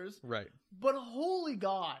trailers. Right. But holy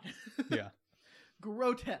god. Yeah.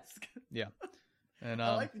 Grotesque. Yeah. And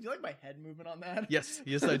did you like my head movement on that? Yes,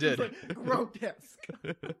 I did. Grotesque.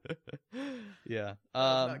 Yeah.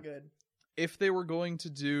 That's not good. If they were going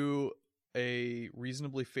to do a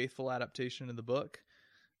reasonably faithful adaptation of the book,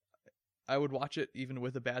 I would watch it even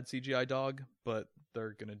with a bad CGI dog, but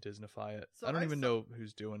they're going to Disneyfy it. So I don't even know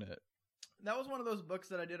who's doing it. That was one of those books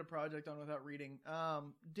that I did a project on without reading.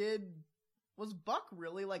 Was Buck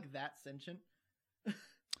really like that sentient?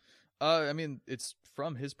 I mean, it's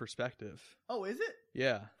from his perspective. Oh, is it?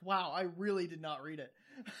 Yeah. Wow, I really did not read it.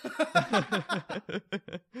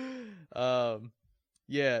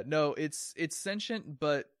 Yeah, no, it's sentient,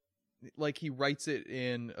 but like he writes it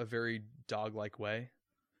in a very dog-like way.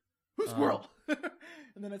 Who's Squirrel?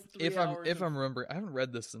 And then it's 3 hours. If I'm remembering, I haven't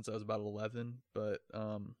read this since I was about 11, but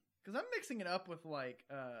because I'm mixing it up with like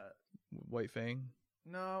White Fang.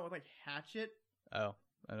 No, with like Hatchet. Oh,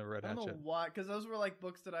 I never read Hatchet. I don't know why, because those were like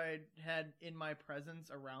books that I had in my presence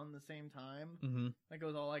around the same time. Mm-hmm. Like it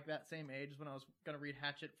was all like that same age when I was gonna read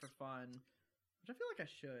Hatchet for fun, which I feel like I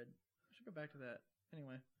should. I should go back to that.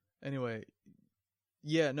 Anyway,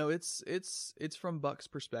 Yeah, no, it's from Buck's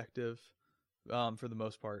perspective, for the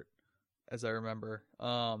most part, as I remember.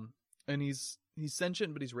 And he's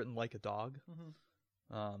sentient, but he's written like a dog.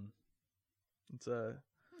 Mm-hmm. It's a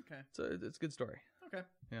good story. Okay.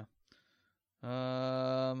 Yeah.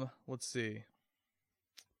 Let's see.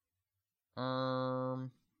 I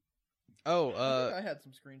think I had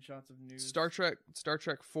some screenshots of news. Star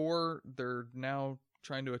Trek 4, they're now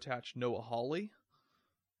trying to attach Noah Hawley,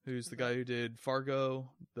 who's the guy who did Fargo,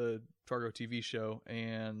 the Fargo TV show,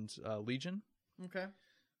 and Legion. Okay.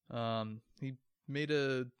 He made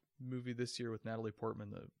a movie this year with Natalie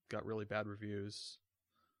Portman that got really bad reviews.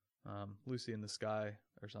 Lucy in the Sky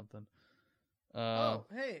or something.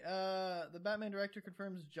 The Batman director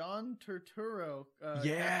confirms John Turturro.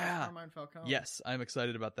 Carmine Falcone. Yes, I'm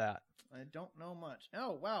excited about that. I don't know much.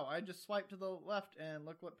 Oh, wow. I just swiped to the left and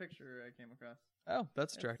look what picture I came across. Oh,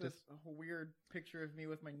 that's attractive. It's this weird picture of me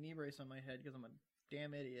with my knee brace on my head because I'm a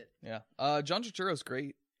damn idiot. Yeah. John Turturro's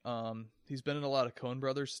great. He's been in a lot of Coen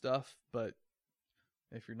Brothers stuff, but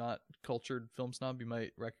if you're not cultured film snob, you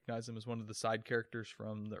might recognize him as one of the side characters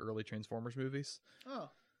from the early Transformers movies. Oh.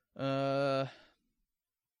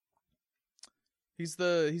 He's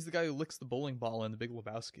the guy who licks the bowling ball in The Big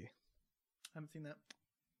Lebowski. Haven't seen that.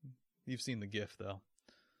 You've seen the GIF though.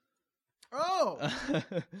 Oh, I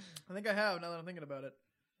think I have. Now that I'm thinking about it.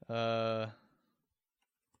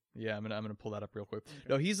 Yeah, I'm gonna pull that up real quick. Okay.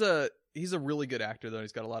 No, he's a really good actor though.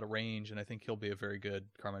 He's got a lot of range, and I think he'll be a very good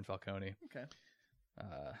Carmine Falcone. Okay.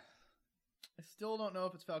 I still don't know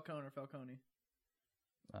if it's Falcone or Falcone.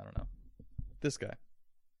 I don't know. This guy.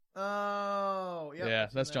 Oh, yeah. Yeah,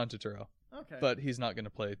 that's John Turturro. Okay. But he's not going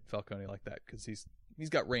to play Falcone like that because he's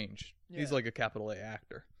got range. Yeah. He's like a capital A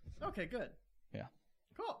actor. Okay, good. Yeah.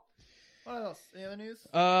 Cool. What else? Any other news?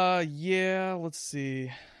 Yeah. Let's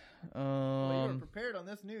see. Well, you were prepared on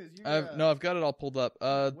this news. I've got it all pulled up.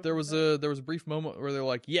 There was a brief moment where they're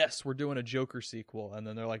like, "Yes, we're doing a Joker sequel," and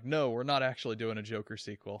then they're like, "No, we're not actually doing a Joker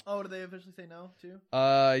sequel." Oh, did they officially say no too?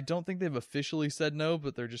 I don't think they've officially said no,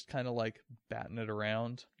 but they're just kind of like batting it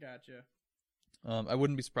around. Gotcha. I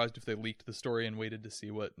wouldn't be surprised if they leaked the story and waited to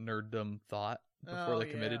see what nerddom thought before they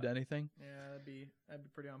committed to anything. Yeah, that'd be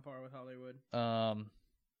pretty on par with Hollywood.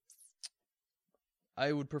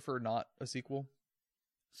 I would prefer not a sequel.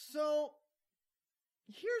 So,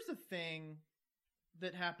 here's the thing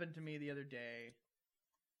that happened to me the other day.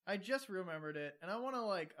 I just remembered it, and I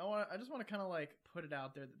just want to kind of like put it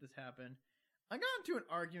out there that this happened. I got into an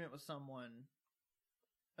argument with someone,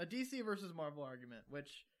 a DC versus Marvel argument,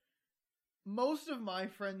 which most of my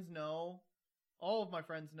friends know, all of my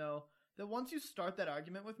friends know, that once you start that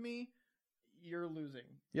argument with me, you're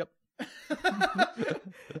losing. Yep.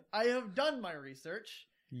 I have done my research.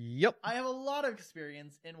 Yep. I have a lot of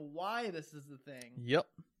experience in why this is the thing. Yep.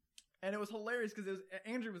 And it was hilarious because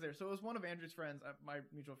Andrew was there. So it was one of Andrew's friends, my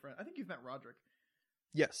mutual friend. I think you've met Roderick.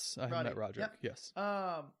 Yes, I have met Roderick. Yep. Yes.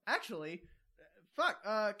 Actually,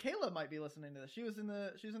 Kayla might be listening to this. She was in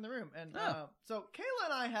the room, and so Kayla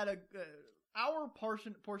and I had our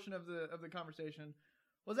portion of the conversation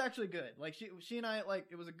was actually good. Like she and I, like,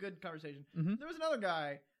 it was a good conversation. Mm-hmm. There was another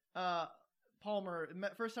guy, Palmer.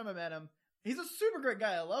 First time I met him. He's a super great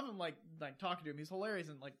guy. I love him, like talking to him. He's hilarious,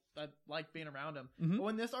 and like I like being around him. Mm-hmm. But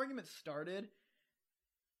when this argument started,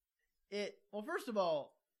 first of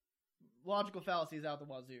all, logical fallacy is out the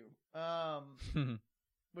wazoo,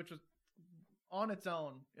 which was on its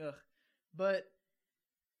own. Ugh. But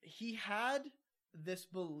he had this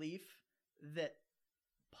belief that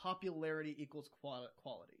popularity equals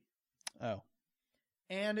quality. Oh.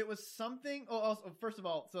 And it was something. Oh, also, first of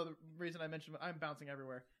all, so the reason I mentioned, I'm bouncing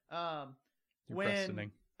everywhere.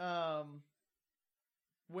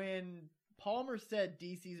 When Palmer said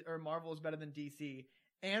DC or Marvel is better than DC,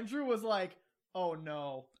 Andrew was like, "Oh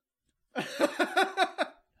no."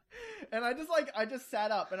 And I just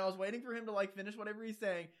sat up and I was waiting for him to like finish whatever he's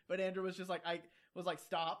saying, but Andrew was just like,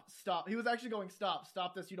 stop. He was actually going,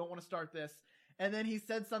 stop this. You don't want to start this. And then he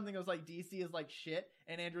said something that was like, DC is like shit.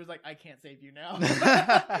 And Andrew was like, I can't save you now.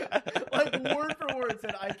 Like word for word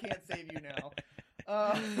said, I can't save you now.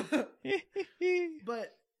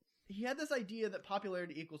 But he had this idea that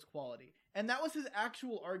popularity equals quality. And that was his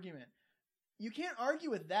actual argument. You can't argue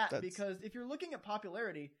with that because if you're looking at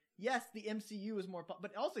popularity, yes, the MCU is more,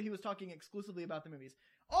 but also he was talking exclusively about the movies.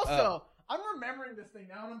 Also, I'm remembering this thing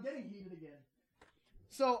now and I'm getting heated again.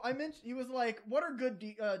 So I mentioned, he was like, what are good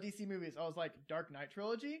DC movies? I was like, Dark Knight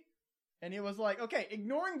trilogy. And he was like, okay,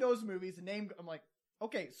 ignoring those movies, I'm like,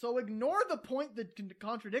 okay, so ignore the point that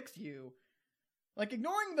contradicts you. Like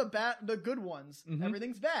ignoring the good ones, mm-hmm.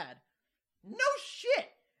 Everything's bad. No shit.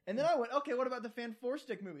 And then I went, okay, what about the Fan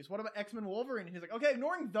 4-stick movies? What about X-Men Wolverine? And he's like, okay,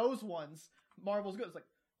 ignoring those ones, Marvel's good. It's like,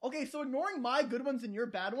 okay, so ignoring my good ones and your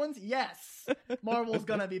bad ones, yes, Marvel's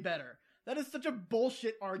gonna be better. That is such a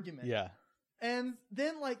bullshit argument. Yeah. And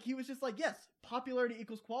then, like, he was just like, yes, popularity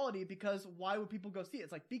equals quality, because why would people go see it?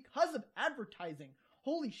 It's like, because of advertising.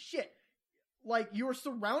 Holy shit. Like, you were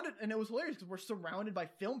surrounded, and it was hilarious because we're surrounded by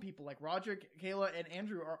film people. Like, Roger, Kayla, and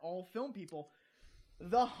Andrew are all film people.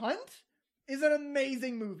 The Hunt is an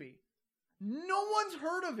amazing movie. No one's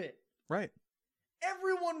heard of it. Right.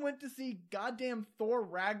 Everyone went to see goddamn Thor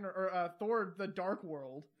Thor: The Dark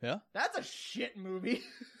World. Yeah. That's a shit movie.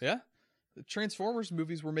 Yeah. The Transformers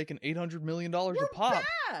movies were making $800 million a pop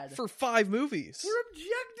bad. for 5 movies. We're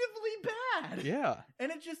objectively bad. Yeah.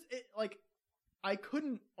 And like, I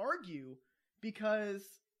couldn't argue because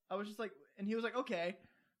I was just like, and he was like, okay.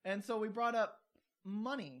 And so we brought up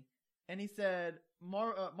money, and he said,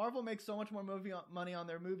 Marvel makes so much more money on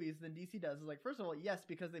their movies than DC does. It's like, first of all, yes,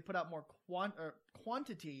 because they put out more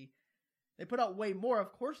quantity. They put out way more.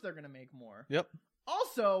 Of course they're going to make more. Yep.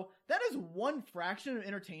 Also, that is one fraction of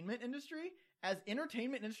entertainment industry. As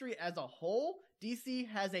entertainment industry as a whole, DC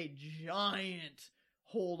has a giant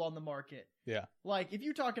hold on the market. Yeah. Like, if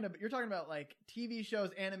you're talking about like TV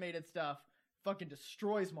shows, animated stuff, fucking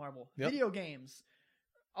destroys Marvel. Yep. Video games,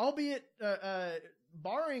 albeit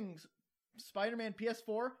barring Spider-Man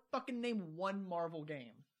PS4, fucking name one Marvel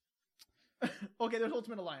game. Okay, there's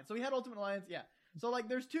Ultimate Alliance. So we had Ultimate Alliance, yeah. So like,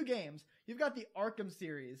 there's 2 games. You've got the Arkham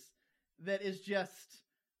series that is just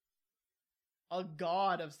a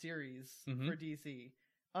god of series for DC.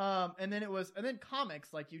 And then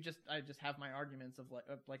comics, like I just have my arguments of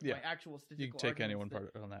my actual statistical. You can take anyone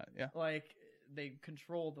part on that, yeah. Like, they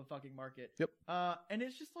control the fucking market. Yep. And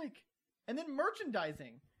it's just like, and then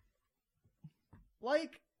merchandising.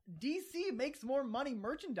 Like, DC makes more money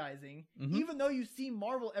merchandising, even though you see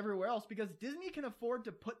Marvel everywhere else, because Disney can afford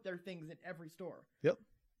to put their things in every store. Yep.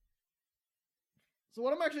 So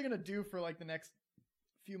what I'm actually going to do for like the next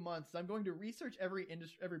few months, I'm going to research every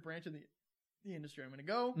branch of the industry. I'm going to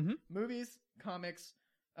go movies, comics,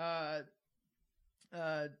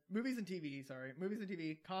 movies and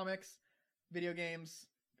TV, comics, video games,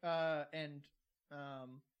 and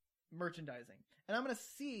merchandising. And I'm going to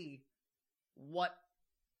see what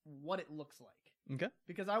it looks like. Okay.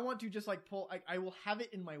 Because I want to just like I will have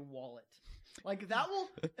it in my wallet. Like, that will,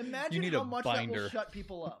 You imagine need how a much binder. that will shut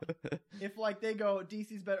people up. If like they go,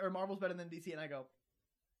 DC's better, or Marvel's better than DC, and I go,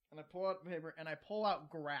 and I pull out paper and I pull out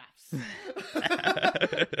graphs.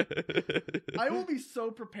 I will be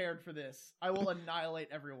so prepared for this. I will annihilate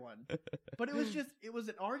everyone. But it was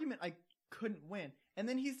an argument I couldn't win. And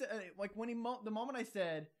then he said, like, when the moment I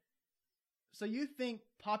said, so you think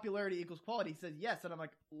popularity equals quality? He says yes, and I'm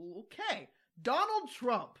like, okay, Donald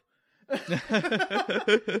Trump.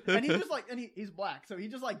 And he just like, and he's black, so he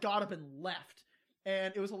just like got up and left.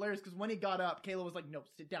 And it was hilarious because when he got up, Kayla was like, no,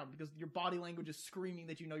 sit down, because your body language is screaming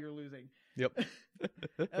that you know you're losing. Yep.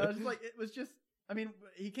 And I was just like, it was just, I mean,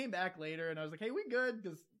 he came back later and I was like, hey, we good?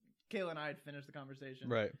 Because Kayla and I had finished the conversation.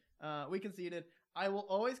 Right. We conceded. I will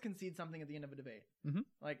always concede something at the end of a debate.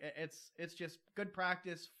 Like, it's just good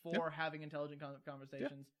practice for having intelligent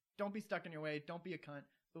conversations. Yep. Don't be stuck in your way. Don't be a cunt.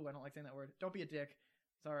 Ooh, I don't like saying that word. Don't be a dick.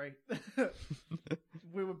 Sorry.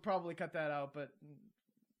 We would probably cut that out, but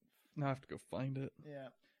I have to go find it.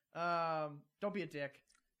 Yeah. Don't be a dick.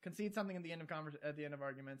 Concede something at the end of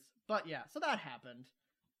arguments. But yeah, so that happened.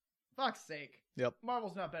 Fuck's sake. Yep.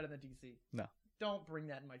 Marvel's not better than DC. No. Don't bring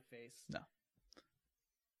that in my face. No.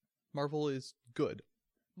 Marvel is good.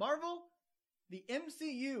 Marvel, the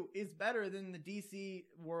MCU is better than the DC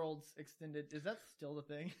Worlds extended. Is that still the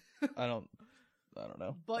thing? I don't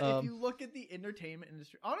know. But if you look at the entertainment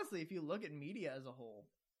industry, honestly, if you look at media as a whole,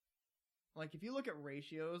 like if you look at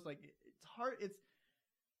ratios, like it's hard. It's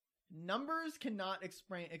numbers cannot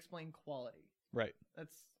explain quality. Right.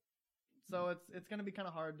 So it's going to be kind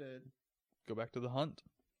of hard to go back to The Hunt.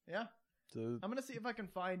 Yeah. I'm going to see if I can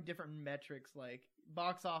find different metrics like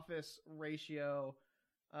box office ratio,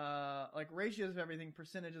 like ratios of everything,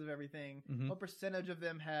 percentages of everything. What percentage of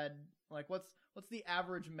them had, like, what's the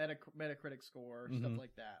average Metacritic score, stuff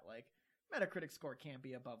like that. Like, Metacritic score can't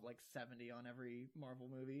be above like 70 on every Marvel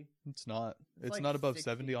movie. It's not. It's like not above 60.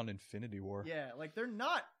 70 on Infinity War. Yeah, like they're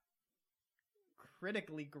not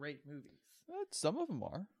critically great movies. Some of them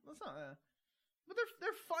are. That's not, but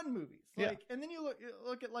they're fun movies. Like, and then you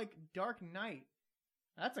look at like Dark Knight.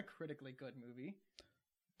 That's a critically good movie.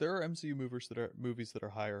 There are MCU movies that are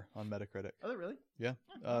higher on Metacritic. Oh, really? Yeah.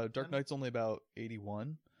 Dark Knight's only about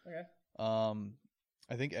 81. Okay.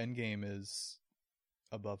 I think Endgame is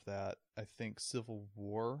above that. I think Civil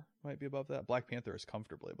War might be above that. Black Panther is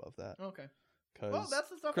comfortably above that. Okay. Because Well, that's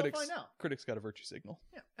the stuff critics, we'll find out. critics got a virtue signal.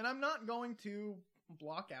 Yeah, and I'm not going to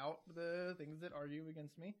block out the things that argue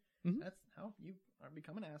against me. Mhm. That's how you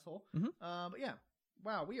become an asshole. Mhm. But yeah,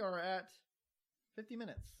 wow, we are at 50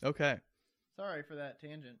 minutes. Okay. Sorry for that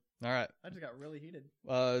tangent. All right. I just got really heated.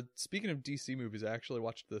 Speaking of DC movies, I actually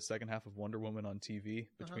watched the second half of Wonder Woman on TV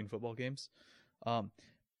between football games.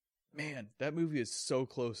 Man, that movie is so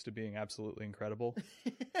close to being absolutely incredible.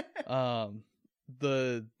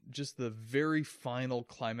 The very final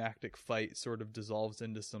climactic fight sort of dissolves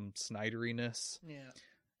into some Snyderiness. Yeah.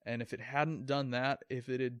 And if it hadn't done that, if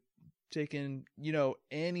it had taken,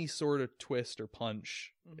 any sort of twist or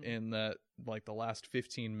punch in that, like the last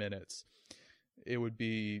 15 minutes, it would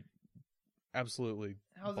be absolutely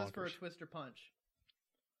How's this for a bonkers. twist or punch?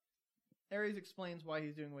 Ares explains why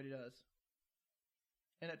he's doing what he does.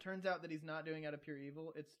 And it turns out that he's not doing out of pure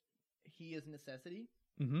evil. He is necessity.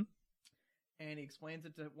 Mm-hmm. And he explains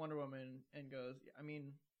it to Wonder Woman and goes, I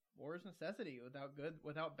mean, war is necessity.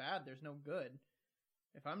 Without bad, there's no good.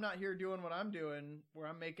 If I'm not here doing what I'm doing, where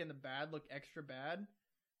I'm making the bad look extra bad,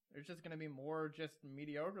 there's just going to be more just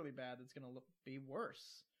mediocrely bad that's going to be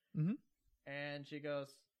worse. Mhm. And she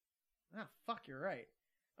goes, fuck, you're right.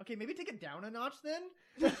 Okay, maybe take it down a notch then?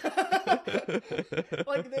 They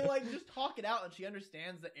just talk it out, and she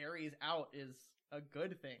understands that Ares out is a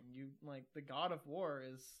good thing. The god of war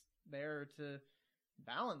is there to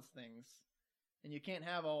balance things. And you can't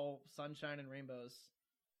have all sunshine and rainbows.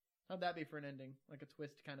 How'd that be for an ending? Like a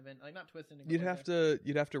twist kind of end, like not twist ending. You'd have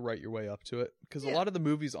to write your way up to it, because a lot of the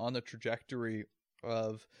movies on the trajectory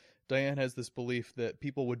of Diane has this belief that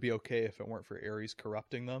people would be okay if it weren't for Ares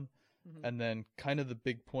corrupting them. Mhm. And then kind of the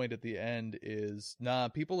big point at the end is,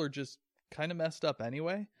 people are just kind of messed up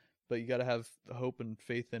anyway, but you got to have hope and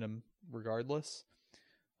faith in them regardless.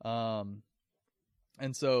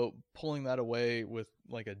 And so pulling that away with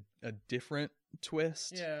like a different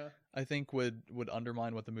twist, Yeah, I think would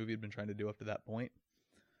undermine what the movie had been trying to do up to that point.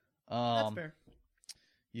 that's fair.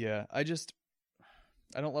 Yeah, I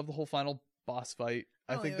don't love the whole final boss fight.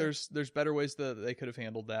 I think either. there's better ways that they could have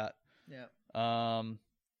handled that. Yeah.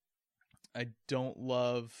 I don't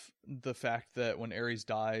love the fact that when Ares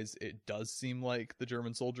dies, it does seem like the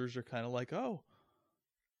German soldiers are kind of like, oh,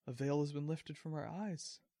 a veil has been lifted from our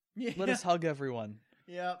eyes. Yeah. Let us hug everyone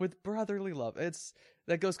Yeah. with brotherly love.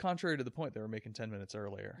 That goes contrary to the point they were making 10 minutes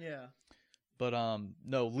earlier. Yeah. But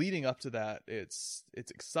no, leading up to that, it's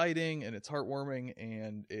exciting and it's heartwarming,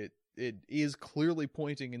 and it is clearly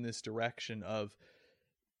pointing in this direction of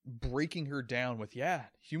breaking her down with,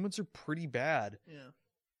 humans are pretty bad. Yeah.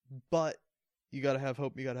 But you got to have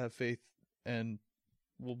hope, you got to have faith, and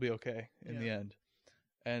we'll be okay in the end.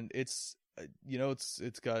 And it's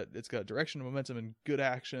it's got direction and momentum and good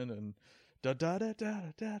action and it's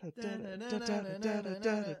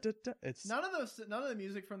None of the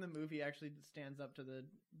music from the movie actually stands up to the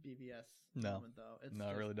BVS moment, though. It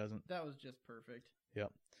really doesn't. That was just perfect.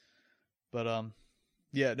 Yep. But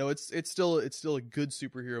it's still a good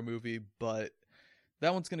superhero movie, but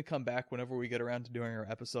that one's going to come back whenever we get around to doing our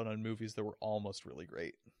episode on movies that were almost really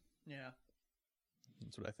great. Yeah.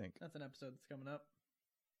 That's what I think. That's an episode that's coming up.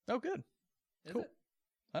 Oh, good. Is Cool. it?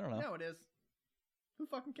 I don't know. No, it is. Who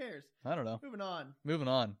fucking cares? I don't know. Moving on. Moving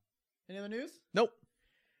on. Any other news? Nope.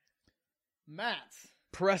 Matt.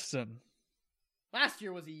 Preston. Last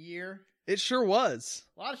year was a year. It sure was.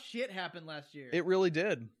 A lot of shit happened last year. It really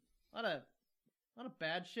did. A lot of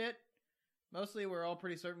bad shit. Mostly, we're all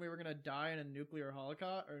pretty certain we were gonna die in a nuclear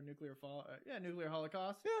holocaust or nuclear fall. Nuclear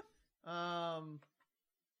holocaust. Yeah.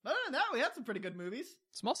 But other than that, we had some pretty good movies.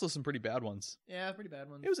 Some also some pretty bad ones. Yeah, pretty bad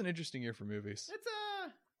ones. It was an interesting year for movies. It's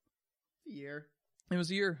a year. It was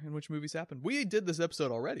a year in which movies happened. We did this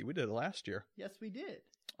episode already. We did it last year. Yes, we did.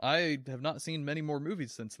 I have not seen many more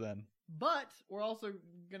movies since then. But we're also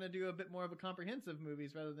gonna do a bit more of a comprehensive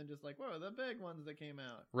movies rather than just like, whoa, the big ones that came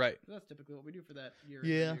out. Right. That's typically what we do for that year.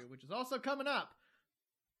 Yeah. Review, which is also coming up.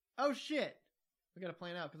 Oh shit! We gotta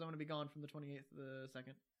plan out because I'm gonna be gone from the 28th to the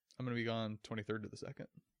 2nd. I'm going to be gone 23rd to the 2nd.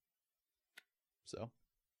 So. All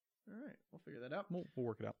right, we'll figure that out. We'll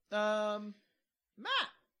work it out. Matt,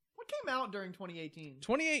 what came out during 2018?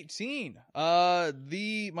 2018.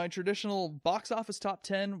 My traditional box office top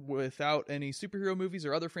 10 without any superhero movies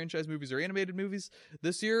or other franchise movies or animated movies.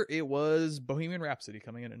 This year it was Bohemian Rhapsody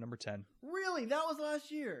coming in at number 10. Really? That was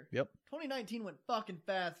last year? Yep. 2019 went fucking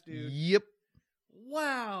fast, dude. Yep.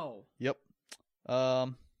 Wow. Yep.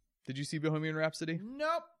 Did you see Bohemian Rhapsody?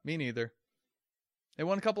 Nope. Me neither. It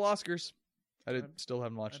won a couple Oscars. Still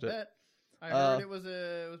haven't watched I it. bet. I heard it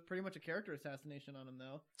was pretty much a character assassination on him,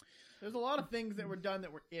 though. There's a lot of things that were done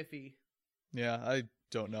that were iffy. Yeah, I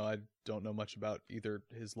don't know. I don't know much about either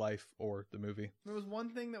his life or the movie. There was one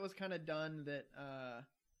thing that was kind of done that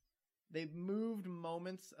they moved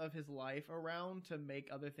moments of his life around to make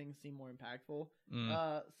other things seem more impactful.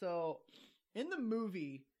 So in the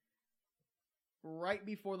movie, right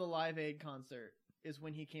before the Live Aid concert is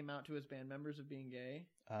when he came out to his band members of being gay,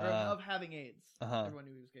 or of having AIDS. Everyone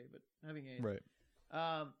knew he was gay, but having AIDS. Right.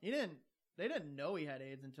 They didn't know he had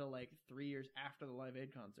AIDS until like 3 years after the Live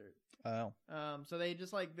Aid concert. Oh. So they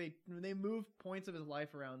just like they moved points of his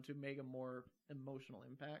life around to make a more emotional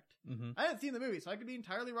impact. Mm-hmm. I hadn't seen the movie, so I could be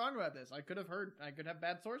entirely wrong about this. I could have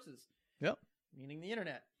bad sources. Yep. Meaning the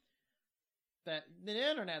internet. That the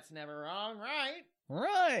internet's never wrong, right?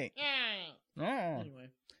 Right. Yeah.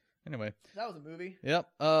 Anyway, that was a movie. Yep.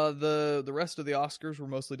 The rest of the Oscars were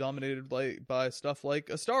mostly dominated by stuff like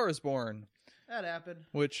A Star Is Born. That happened.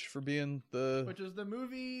 Which was the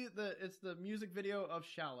movie it's the music video of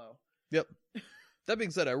Shallow. Yep. That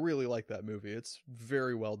being said, I really like that movie. It's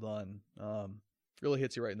very well done. Really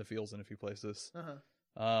hits you right in the feels in a few places.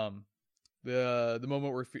 The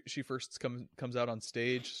moment where she first comes out on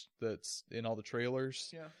stage, that's in all the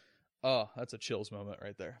trailers. Yeah. Oh, that's a chills moment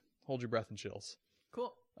right there. Hold your breath and chills.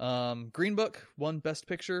 Cool. Green Book won Best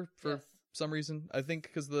Picture for some reason. I think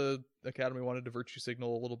because the Academy wanted to virtue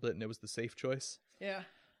signal a little bit, and it was the safe choice. Yeah.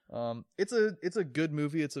 It's a good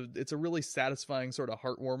movie. It's a really satisfying, sort of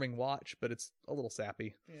heartwarming watch, but it's a little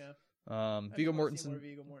sappy. Yeah. Viggo Mortensen.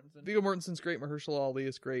 Viggo Mortensen's great. Mahershala Ali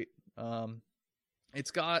is great.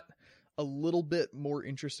 It's got a little bit more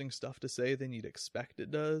interesting stuff to say than you'd expect it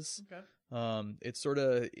does. Okay. It sort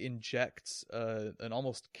of injects an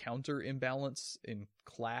almost counter imbalance in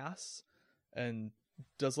class, and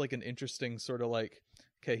does like an interesting sort of like,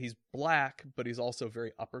 okay, he's black, but he's also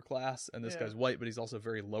very upper class, and this guy's white, but he's also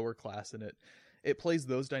very lower class, and it plays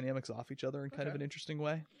those dynamics off each other in kind of an interesting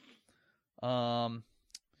way.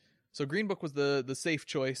 So Green Book was the safe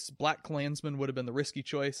choice. Black Klansman would have been the risky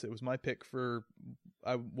choice. It was my pick for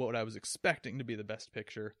what I was expecting to be the best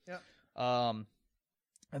picture. Yeah.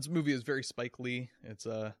 This movie is very Spike Lee. It's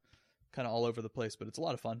kind of all over the place, but it's a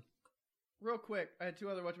lot of fun. Real quick, I had two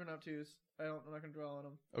other Watchmen Up 2s. I'm not going to dwell on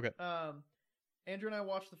them. Okay. Andrew and I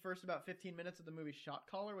watched the first about 15 minutes of the movie Shot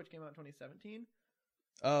Caller, which came out in 2017.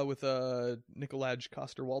 With Nicolaj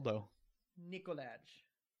Coster-Waldau. Nicolaj.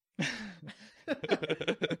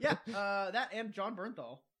 Yeah, that and John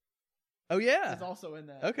Bernthal. Oh yeah, is also in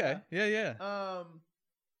that. Okay, yeah.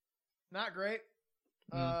 Not great.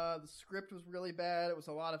 The script was really bad. It was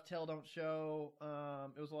a lot of tell don't show.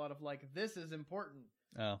 It was a lot of like, this is important.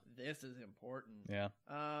 Oh, this is important. Yeah.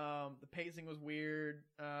 The pacing was weird.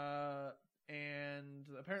 And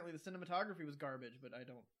apparently the cinematography was garbage, but I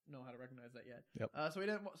don't know how to recognize that yet. Yep. So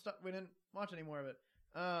we didn't watch any more of it.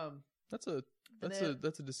 That's a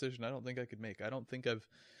decision I don't think I could make. I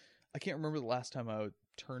can't remember the last time I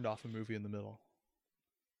turned off a movie in the middle.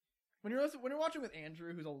 When you're watching with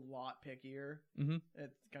Andrew, who's a lot pickier,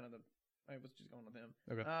 it's kind of I was just going with him.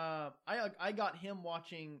 Okay. I got him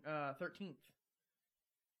watching 13th.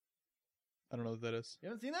 I don't know what that is. You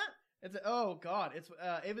haven't seen that? It's it's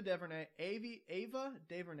Ava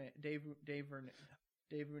DuVernay.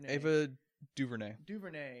 Ava DuVernay.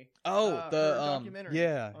 DuVernay. Oh, the documentary.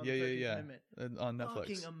 Yeah. On Netflix.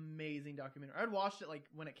 Fucking amazing documentary. I'd watched it like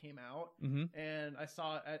when it came out, and I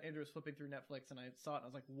saw it. Andrew was flipping through Netflix, and I saw it. And I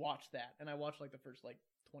was like, "Watch that!" And I watched like the first like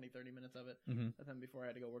 20-30 minutes of it. At then before I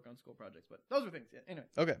had to go work on school projects. But those were things. Yeah, anyway.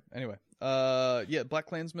 Okay. Anyway. Yeah. Black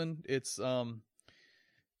Klansman. It's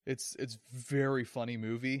very funny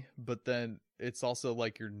movie, but then it's also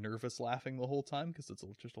like you're nervous laughing the whole time because it's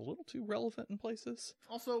just a little too relevant in places.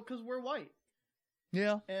 Also, because we're white.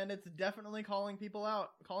 Yeah. And it's definitely calling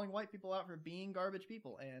white people out for being garbage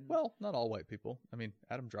people. And well, not all white people. I mean,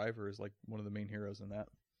 Adam Driver is like one of the main heroes in that.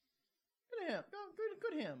 Good him.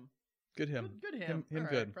 Good him. Good him. Good him. Him All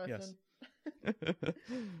good. Right, yes.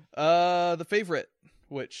 The Favorite,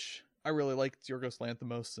 which I really liked Yorgos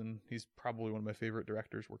Lanthimos, and he's probably one of my favorite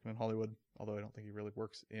directors working in Hollywood, although I don't think he really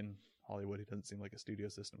works in Hollywood. He doesn't seem like a studio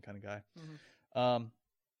system kind of guy.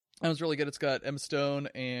 That was really good. It's got Emma Stone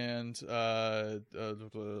and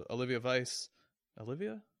Olivia Weiss.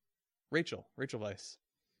 Rachel Weisz.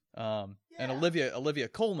 And Olivia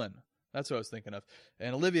Colman. That's what I was thinking of.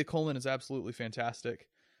 And Olivia Colman is absolutely fantastic.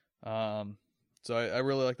 So I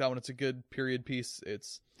really like that one. It's a good period piece.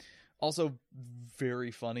 It's also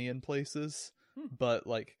very funny in places, but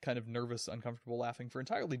like kind of nervous, uncomfortable laughing for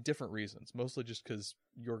entirely different reasons. Mostly just because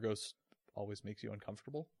Yorgos always makes you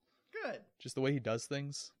uncomfortable. Good. Just the way he does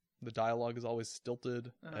things. The dialogue is always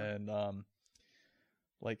stilted, and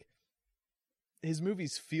like his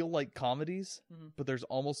movies feel like comedies, but there's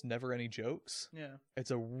almost never any jokes. Yeah.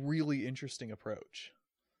 It's a really interesting approach.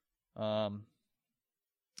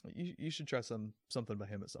 You should try something by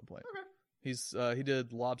him at some point. Okay. He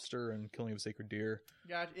did Lobster and Killing of a Sacred Deer.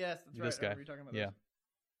 Gotcha. Yes, that's right. This guy. You're talking about Yeah.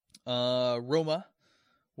 this. Roma,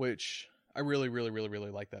 which I really, really, really, really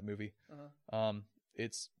like that movie.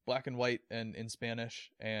 It's black and white and in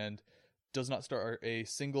Spanish, and does not star a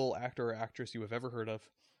single actor or actress you have ever heard of,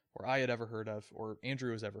 or I had ever heard of, or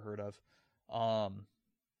Andrew has ever heard of.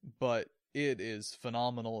 But it is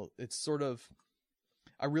phenomenal. It's sort of,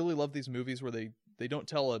 I really love these movies where they don't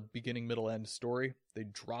tell a beginning, middle, end story. They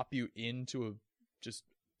drop you into just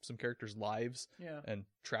some characters' lives and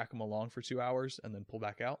track them along for 2 hours and then pull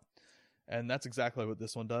back out. And that's exactly what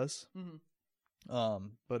this one does.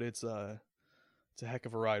 But it's a heck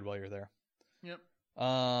of a ride while you're there. Yep.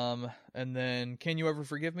 And then Can You Ever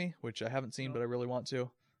Forgive Me, which I haven't seen, but I really want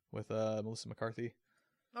to, with Melissa McCarthy.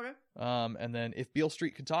 Okay. And then If Beale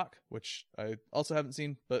Street Could Talk, which I also haven't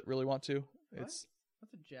seen, but really want to. What? It's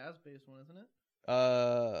That's a jazz-based one, isn't it?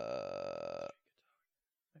 I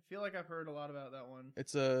feel like I've heard a lot about that one.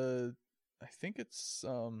 I think it's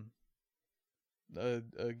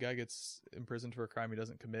a guy gets imprisoned for a crime he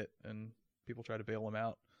doesn't commit, and people try to bail him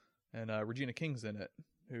out. And Regina King's in it,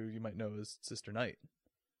 who you might know as Sister Night.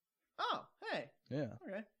 Oh, hey. Yeah.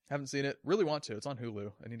 Okay. Haven't seen it. Really want to. It's on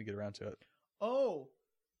Hulu. I need to get around to it. Oh,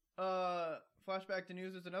 flashback to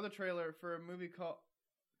news. There's another trailer for a movie called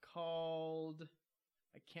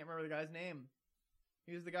I can't remember the guy's name.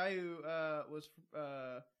 He was the guy who was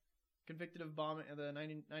convicted of bombing the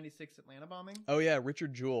 1996 Atlanta bombing. Oh yeah,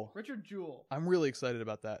 Richard Jewell. Richard Jewell. I'm really excited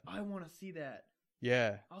about that. I want to see that.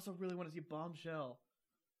 Yeah. I also really want to see Bombshell.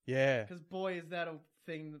 Yeah. Because boy, is that a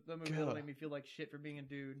thing. The movie will make me feel like shit for being a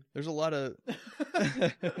dude. There's a lot of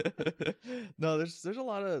no. There's a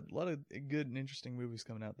lot of good and interesting movies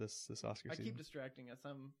coming out this Oscar season. I keep distracting us.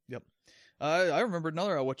 Yep. I remember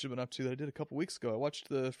another I watched. I've been up to that I did a couple weeks ago. I watched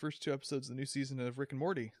the first 2 episodes of the new season of Rick and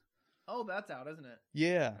Morty. Oh, that's out, isn't it?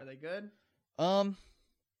 Yeah. Are they good?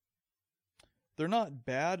 They're not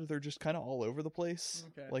bad. They're just kind of all over the place.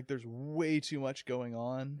 Okay. Like there's way too much going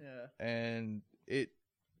on. Yeah. And it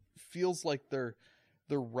feels like they're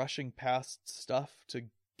rushing past stuff to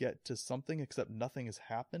get to something, except nothing has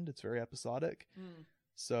happened. It's very episodic.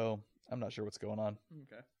 So I'm not sure what's going on.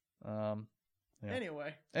 Okay. Yeah.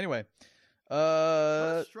 Anyway. What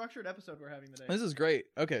a structured episode we're having today. This is great.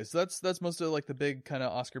 Okay, so that's most of like the big kind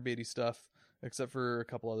of Oscar baity stuff, except for a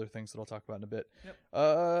couple other things that I'll talk about in a bit. Yep.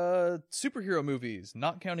 Superhero movies,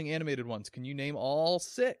 not counting animated ones. Can you name all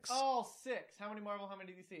 6? All 6. How many Marvel? How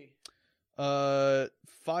many DC?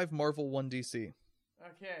 5 Marvel, 1 DC.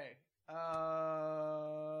 Okay.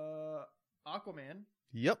 Aquaman.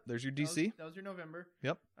 Yep, there's your DC. That was your November.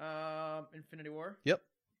 Yep. Infinity War. Yep.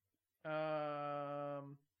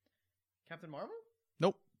 Captain Marvel?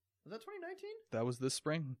 Nope. Was that 2019? That was this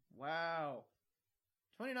spring. Wow.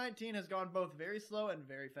 2019 has gone both very slow and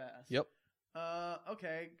very fast. Yep.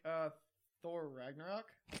 Okay. Thor Ragnarok?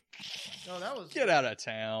 No, that was... Get out of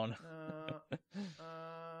town.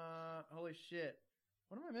 Holy shit.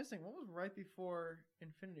 What am I missing? What was right before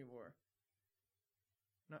Infinity War?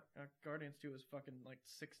 Not Guardians 2 was fucking like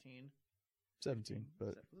 16. 17, but...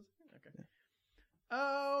 Okay. Yeah.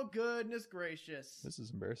 Oh, goodness gracious. This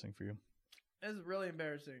is embarrassing for you. This is really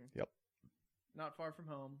embarrassing. Yep. Not Far From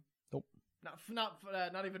Home. Nope. Not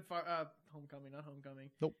even Far... Homecoming, not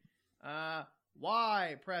Homecoming. Nope.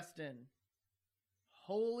 Why, Preston?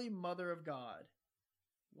 Holy Mother of God.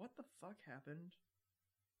 What the fuck happened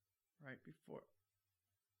right before...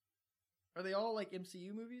 Are they all like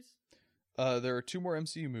MCU movies? There are 2 more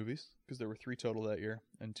MCU movies, because there were 3 total that year,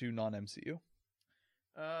 and 2 non-MCU.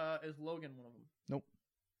 Is Logan one of them? Nope.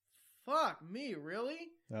 Fuck me, really?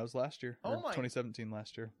 That was last year. Oh or my... 2017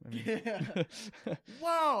 last year. I mean... Yeah.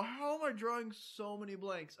 Wow, how am I drawing so many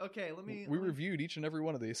blanks? Okay, We reviewed each and every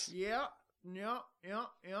one of these. Yeah. We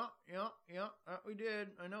did.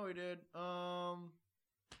 I know we did.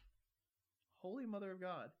 Holy Mother of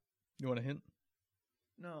God. You want a hint?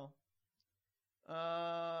 No.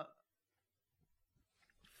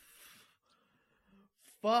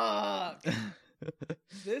 Fuck.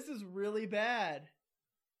 This is really bad.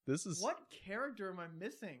 This is... What character am I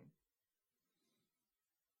missing?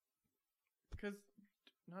 Because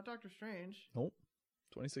not Doctor Strange. Nope.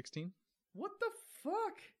 2016. What the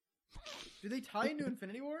fuck? Do they tie into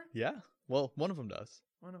Infinity War? Yeah. Well, one of them does.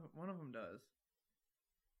 One of them does.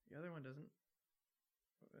 The other one doesn't.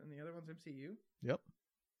 And the other one's MCU? Yep.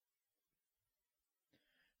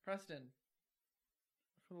 Preston.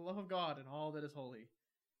 For the love of God and all that is holy.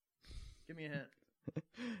 Give me a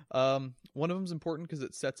hint. One of them's important because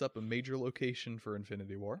it sets up a major location for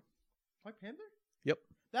Infinity War. Black Panther? Yep.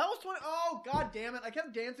 That was 20. Oh, God damn it. I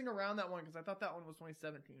kept dancing around that one because I thought that one was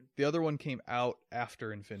 2017. The other one came out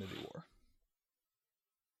after Infinity War.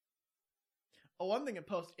 Oh, one thing in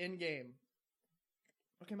post Endgame.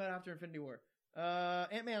 What came out after Infinity War?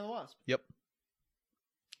 Ant-Man and the Wasp. Yep.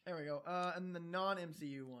 There we go. And the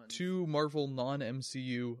non-MCU ones. 2 Marvel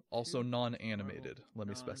non-MCU, also non-animated. Let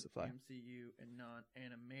me specify. MCU and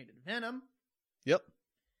non-animated. Venom. Yep.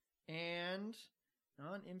 And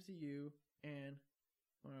non-MCU and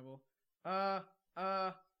Marvel. The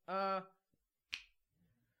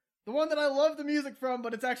one that I love the music from,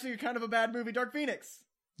 but it's actually kind of a bad movie, Dark Phoenix.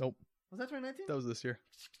 Nope. Was that 2019? That was this year.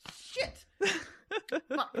 Shit!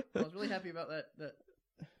 Fuck. I was really happy about that.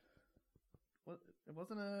 It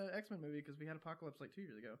wasn't an X-Men movie because we had Apocalypse like 2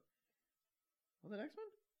 years ago. Was it X-Men?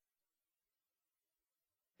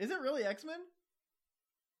 Is it really X-Men?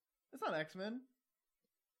 It's not X-Men.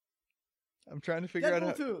 I'm trying to figure out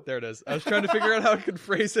how... 2. There it is. I was trying to figure out how I could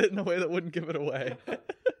phrase it in a way that wouldn't give it away.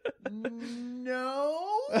 No.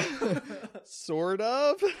 Sort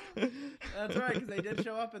of. That's right, because they did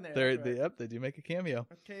show up in there. Right. Yep, they do make a cameo.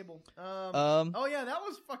 With Cable. Oh yeah, that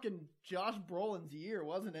was fucking Josh Brolin's year,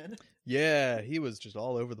 wasn't it? Yeah, he was just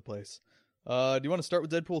all over the place. Do you want to start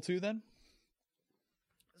with Deadpool 2 then?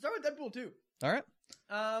 Start with Deadpool 2. All right.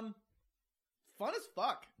 Fun as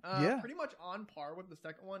fuck. Yeah. Pretty much on par with the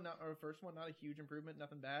second one, or first one. Not a huge improvement,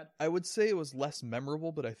 nothing bad. I would say it was less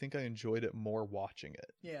memorable, but I think I enjoyed it more watching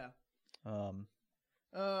it. Yeah. Um,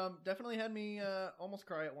 Definitely had me almost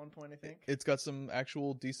cry at one point, I think. It's got some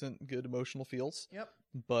actual decent, good emotional feels. Yep.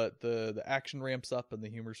 But the action ramps up and the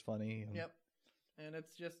humor's funny. And... Yep. And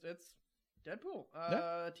it's Deadpool.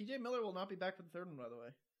 Yeah. TJ Miller will not be back for the third one, by the way.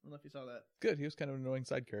 I don't know if you saw that. Good. He was kind of an annoying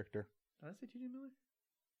side character. Did I say TJ Miller?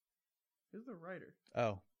 Who's the writer?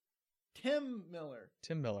 Oh. Tim Miller.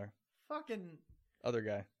 Tim Miller. Fucking other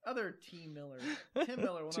guy. Other T. Miller. Tim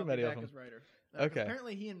Miller will Too not many be of back them. as writer. Okay.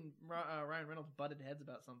 Apparently he and Ryan Reynolds butted heads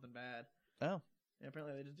about something bad. Oh. Yeah,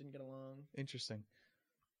 apparently they just didn't get along. Interesting.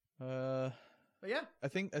 But yeah. I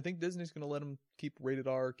think Disney's going to let him keep rated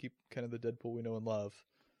R, keep kind of the Deadpool we know and love.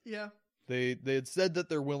 Yeah. They had said that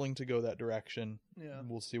they're willing to go that direction. Yeah.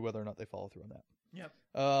 We'll see whether or not they follow through on that. Yep.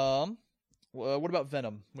 What about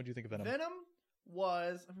Venom? What do you think of Venom? Venom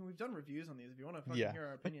was, I mean, we've done reviews on these. If you want to fucking hear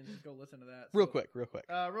our opinions, just go listen to that. Real quick. Real quick.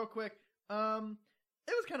 It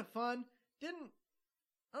was kind of fun. I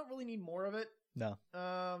don't really need more of it. No.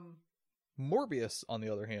 Morbius, on the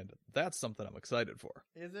other hand, that's something I'm excited for.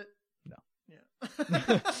 Is it? No.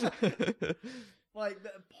 Yeah. Like,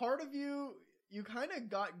 part of you kind of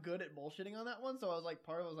got good at bullshitting on that one, so I was like,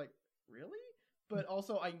 part of it was like, really? But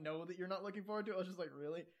also, I know that you're not looking forward to it. I was just like,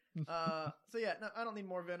 really? So yeah, no, I don't need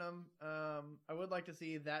more Venom. I would like to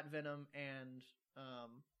see that Venom and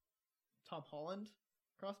Tom Holland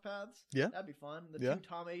cross paths. Yeah. That'd be fun. The Yeah. two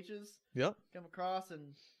Tom H's Yep. come across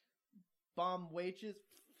and bomb wages.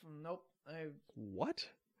 Nope. What?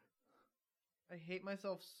 I hate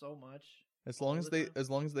myself so much. As long all as the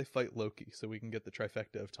time. they fight Loki, so we can get the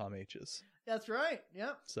trifecta of Tom H's. That's right.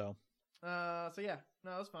 Yep. So. So yeah,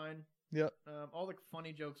 no, it was fine. Yep. All the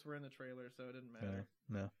funny jokes were in the trailer, so it didn't matter.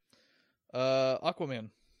 No.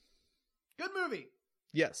 Aquaman. Good movie.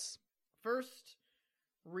 Yes. First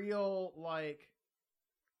real like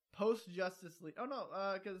post Justice League. Oh no,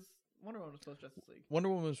 because Wonder Woman was post Justice League. Wonder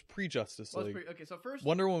Woman was pre-Justice League. Okay, so first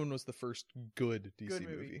Wonder Woman was the first good DC good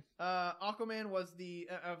movie. Aquaman was the.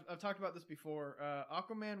 I've talked about this before.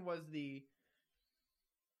 Aquaman was the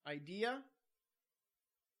idea.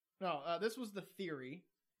 No, this was the theory.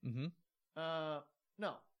 Mm-hmm.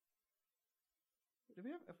 No.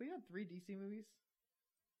 Have we had 3 DC movies?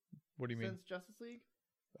 What do you mean? Since Justice League?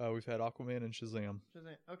 We've had Aquaman and Shazam.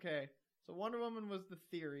 Okay, so Wonder Woman was the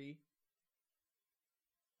theory.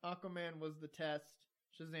 Aquaman was the test.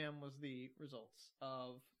 Shazam was the results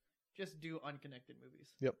of just do unconnected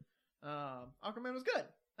movies. Yep. Aquaman was good.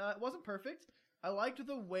 It wasn't perfect. I liked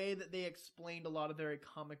the way that they explained a lot of their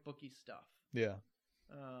comic booky stuff. Yeah.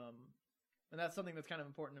 And that's something that's kind of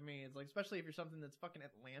important to me. It's like, especially if you're something that's fucking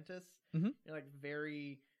Atlantis, Mhm. you're like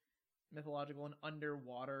very mythological and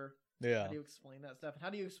underwater. Yeah. How do you explain that stuff? And how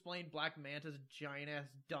do you explain Black Manta's giant ass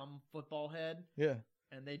dumb football head? Yeah.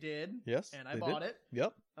 And they did. Yes. And I bought it.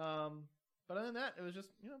 Yep. But other than that, it was just,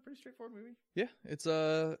 pretty straightforward movie. Yeah. It's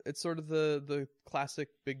sort of the classic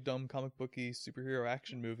big dumb comic booky superhero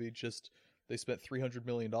action movie. Just they spent $300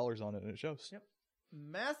 million on it, and it shows. Yep.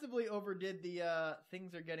 Massively overdid the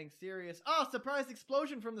things are getting serious. Oh, surprise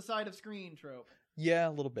explosion from the side of screen trope. Yeah,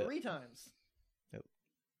 a little bit. 3 times. Yep.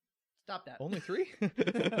 Stop that. Only 3?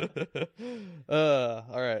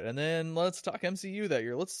 All right, and then let's talk MCU that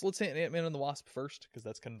year. Let's hit Ant-Man and the Wasp first, because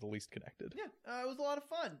that's kind of the least connected. Yeah, it was a lot of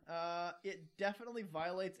fun. It definitely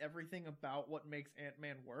violates everything about what makes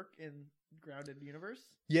Ant-Man work in grounded universe.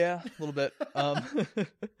 Yeah, a little bit.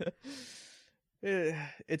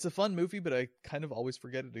 It's a fun movie, but I kind of always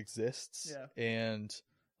forget it exists. Yeah. And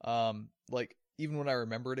like even when I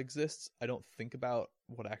remember it exists, I don't think about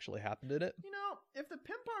what actually happened in it. You know, if the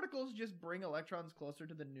Pym particles just bring electrons closer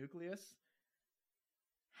to the nucleus,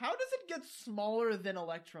 how does it get smaller than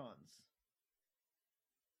electrons?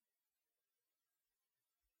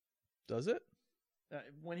 Does it?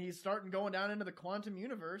 When he's starting going down into the quantum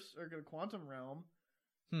universe or the quantum realm,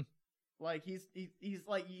 like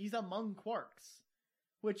he's among quarks,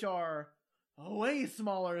 which are way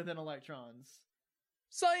smaller than electrons.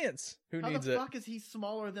 Science. Who How needs the it? fuck is he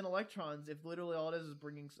smaller than electrons if literally all it is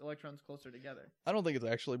bringing electrons closer together? I don't think it's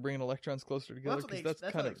actually bringing electrons closer together, because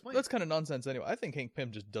that's kind of nonsense anyway. I think Hank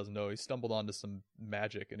Pym just doesn't know. He stumbled onto some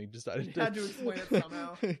magic and he decided He had to explain it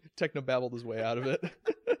somehow. Technobabbled his way out of it.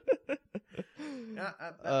 Yeah,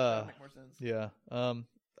 that makes more sense. Yeah.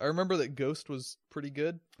 I remember that Ghost was pretty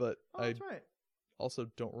good, but Oh, that's right. also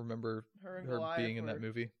don't remember Her and her Goliath being in were- that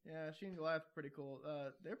movie. Yeah, she and Goliath were pretty cool.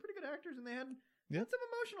 They're pretty good actors, and they had Yeah. some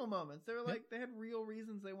emotional moments. They were Yeah. like they had real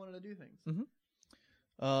reasons they wanted to do things.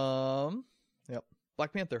 Yep.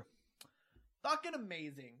 Black Panther. Fucking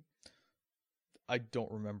amazing. I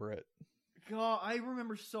don't remember it. God, I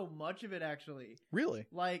remember so much of it actually. Really?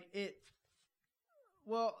 Like it.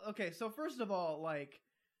 Well, okay. So first of all, like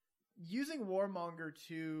using Warmonger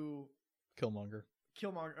to Killmonger.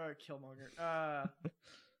 Killmonger. I'm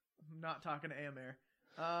not talking to Amer.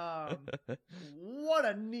 What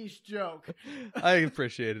a niche joke. I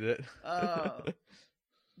appreciated it.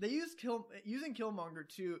 They using Killmonger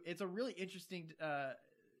too. It's a really interesting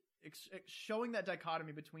showing that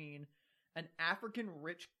dichotomy between an African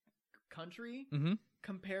rich country Mhm.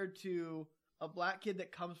 compared to a black kid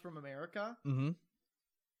that comes from America, Mhm.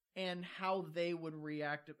 and how they would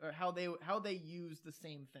react, or how they use the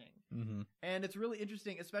same thing. Mhm. And it's really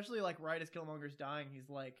interesting, especially like right as Killmonger's dying, he's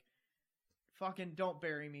like, "Fucking don't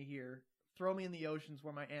bury me here. Throw me in the oceans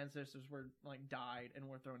where my ancestors were like died and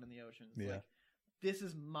were thrown in the oceans." Yeah. Like, this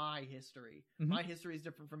is my history. Mhm. My history is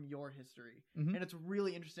different from your history, Mhm. and it's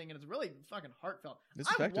really interesting and it's really fucking heartfelt. It's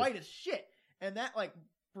I'm effective. white as shit, and that like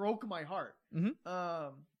broke my heart. Mhm.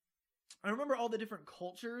 I remember all the different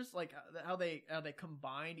cultures, like how they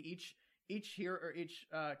combined each hero or each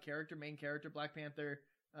main character, Black Panther,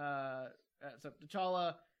 so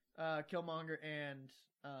T'Challa, Killmonger, and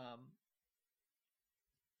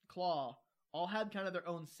Claw all had kind of their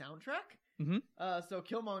own soundtrack. Mhm. So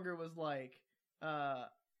Killmonger was like, was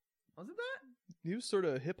it that? He was sort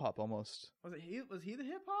of hip hop almost. Was he the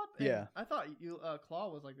hip hop? Yeah. I thought Claw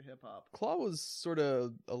was like the hip hop. Claw was sort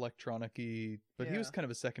of electronic-y, but he was Yeah. kind of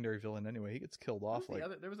a secondary villain anyway. He gets killed off like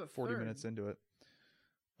There was a 40 third. minutes into it.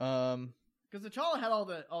 Because T'Challa had all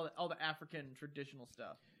the African traditional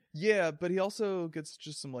stuff. Yeah, but he also gets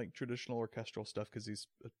just some like traditional orchestral stuff because he's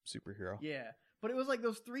a superhero. Yeah, but it was like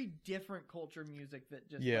those three different culture music that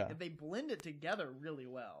just like, they blend it together really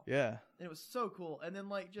well. Yeah. And it was so cool. And then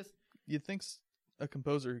like just You'd think a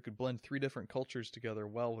composer who could blend 3 different cultures together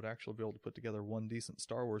well would actually be able to put together one decent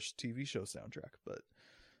Star Wars TV show soundtrack, but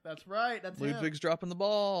that's right. That's Ludwig's him. dropping the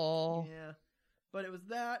ball. Yeah, but it was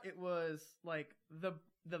that. It was like the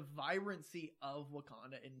vibrancy of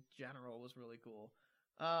Wakanda in general was really cool.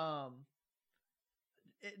 I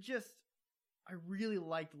really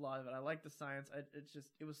liked a lot of it. I liked the science.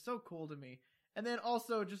 It was so cool to me. And then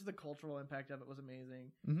also just the cultural impact of it was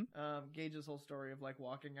amazing. Mhm. Gage's whole story of like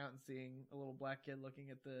walking out and seeing a little black kid looking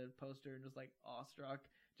at the poster and just like awestruck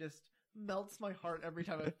just melts my heart every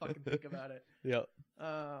time I fucking think about it. Yeah.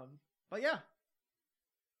 But yeah.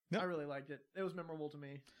 Yep. I really liked it. It was memorable to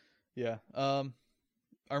me. Yeah. I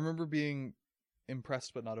remember being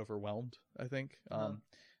impressed but not overwhelmed, I think.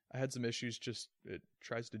 I had some issues, just it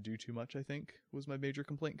tries to do too much, I think, was my major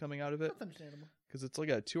complaint coming out of it. That's understandable. Because it's like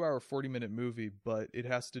a 2-hour, 40-minute movie, but it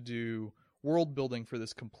has to do world building for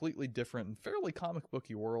this completely different and fairly comic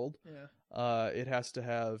booky world. Yeah.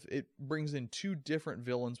 It brings in 2 different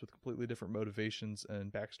villains with completely different motivations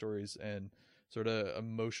and backstories and sort of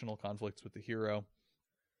emotional conflicts with the hero.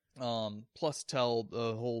 Plus tell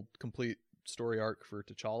the whole complete story arc for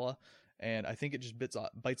T'Challa. And I think it just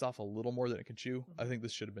bites off a little more than it can chew. I think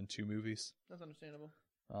this should have been 2 movies. That's understandable.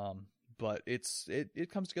 But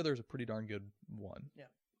it comes together as a pretty darn good one. Yeah.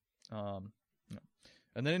 Yeah.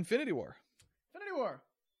 And then Infinity War. Infinity War.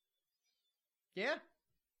 Yeah.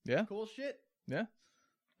 Yeah. Cool shit. Yeah.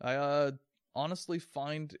 I honestly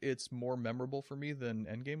find it's more memorable for me than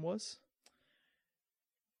Endgame was.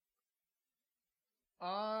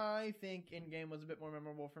 I think Endgame was a bit more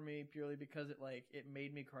memorable for me purely because it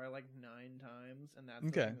made me cry like 9 times, and that's the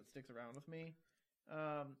Okay. thing that sticks around with me.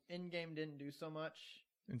 Endgame didn't do so much.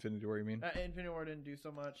 Infinity War, you mean? Infinity War didn't do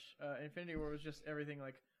so much. Infinity War was just everything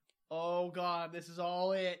like, oh god, this is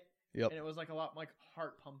all it. Yep. And it was like a lot like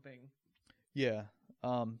heart pumping. Yeah.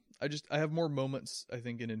 I have more moments, I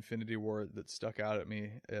think, in Infinity War that stuck out at me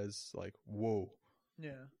as like, whoa.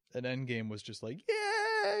 Yeah. And Endgame was just like,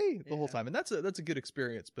 yay, the whole time. And that's a good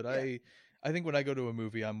experience. But I think when I go to a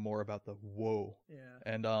movie, I'm more about the whoa. Yeah.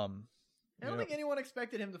 And I don't think anyone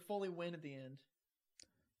expected him to fully win at the end.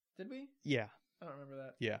 Did we? Yeah. I don't remember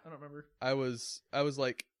that. Yeah. I don't remember. I was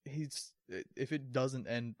like, if it doesn't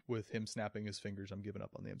end with him snapping his fingers, I'm giving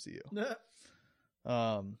up on the MCU.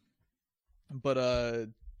 But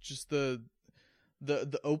just the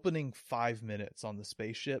opening 5 minutes on the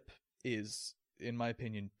spaceship is, in my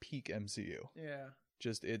opinion, peak MCU. Yeah.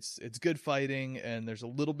 Just it's good fighting, and there's a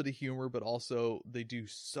little bit of humor, but also they do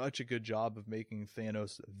such a good job of making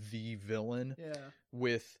Thanos the villain. Yeah.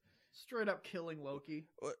 With straight up killing Loki.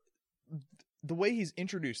 The way he's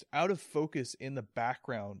introduced out of focus in the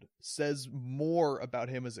background says more about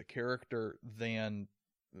him as a character than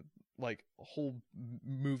like whole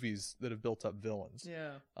movies that have built up villains.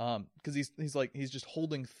 Yeah. Because he's just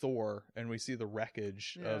holding Thor, and we see the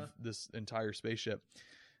wreckage of this entire spaceship,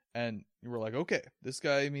 and we're like, okay, this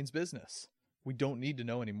guy means business. We don't need to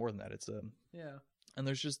know any more than that. And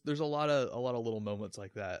there's a lot of little moments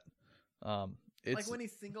like that. It's like when he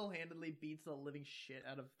single-handedly beats the living shit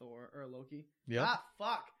out of Thor or Loki. Yeah.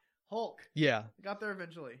 Fuck. Hulk. Yeah. Got there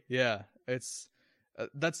eventually. Yeah. It's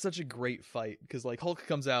that's such a great fight, because like Hulk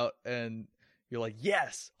comes out and you're like,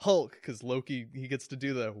 yes, Hulk, because Loki, he gets to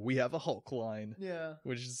do the "we have a Hulk" line. Yeah.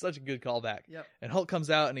 Which is such a good callback. Yep. And Hulk comes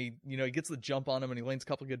out and he gets the jump on him, and he lands a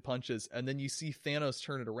couple good punches, and then you see Thanos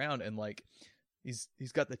turn it around, and like he's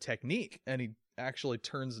got the technique, and he actually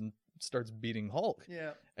turns and starts beating Hulk.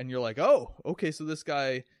 Yeah. And you're like, oh, okay, so this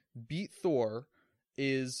guy beat Thor,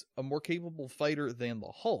 is a more capable fighter than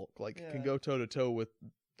the Hulk. Like, can go toe to toe with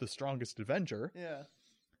the strongest Avenger. Yeah.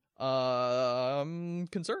 I'm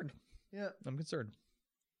concerned. Yeah. I'm concerned.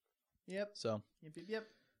 Yep. So. Yep.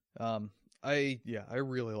 I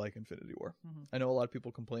really like Infinity War. Mm-hmm. I know a lot of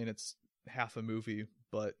people complain it's half a movie,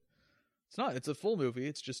 but it's not. It's a full movie.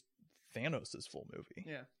 It's just Thanos' full movie.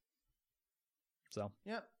 Yeah. So.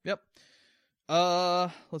 Yep.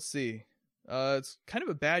 Let's see. It's kind of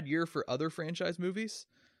a bad year for other franchise movies.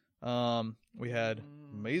 We had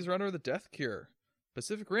Maze Runner: The Death Cure,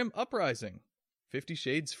 Pacific Rim: Uprising, 50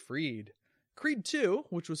 Shades: Freed, Creed 2,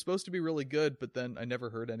 which was supposed to be really good, but then I never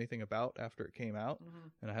heard anything about after it came out,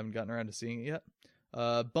 and I haven't gotten around to seeing it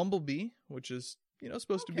yet. Bumblebee, which is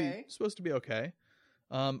supposed to be okay.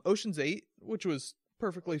 Ocean's 8, which was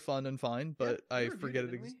perfectly fun and fine, but I forget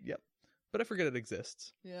it. But I forget it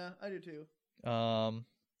exists. Yeah, I do too.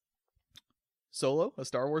 Solo, a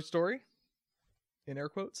Star Wars story, in air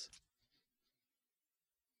quotes.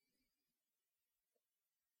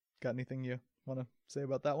 Got anything you want to say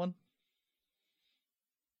about that one?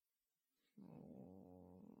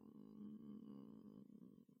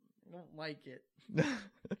 I don't like it.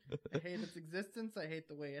 I hate its existence. I hate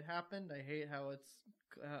the way it happened. I hate how it's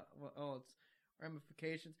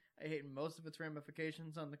ramifications. I hate most of its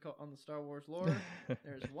ramifications on the Star Wars lore.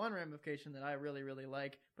 There's one ramification that I really, really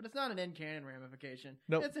like, but it's not an end canon ramification.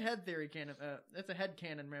 Nope. It's a head theory canon. It's a head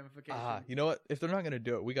canon ramification. You know what? If they're not going to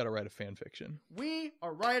do it, we got to write a fan fiction. We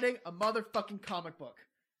are writing a motherfucking comic book.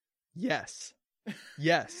 Yes.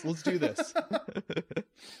 Yes. Let's do this.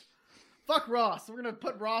 Fuck Ross. We're going to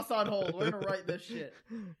put Ross on hold. We're going to write this shit.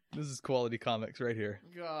 This is quality comics right here.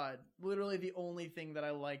 God. Literally the only thing that I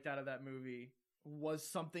liked out of that movie was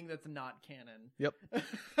something that's not canon. Yep.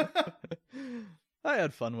 I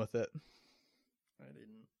had fun with it. I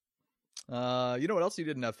didn't. You know what else you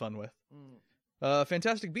didn't have fun with?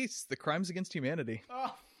 Fantastic Beasts: The Crimes Against Humanity.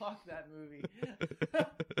 Oh, fuck that movie.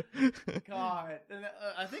 God. And,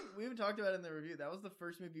 I think we even talked about it in the review. That was the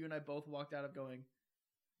first movie you and I both walked out of going,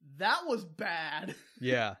 that was bad.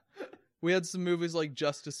 Yeah. We had some movies like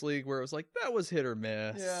Justice League where it was like, that was hit or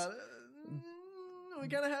miss. Yeah. We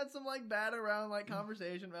kind of had some like bad around like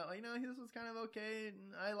conversation about like, this was kind of okay,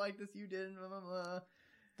 and I like this, you didn't, blah, blah, blah.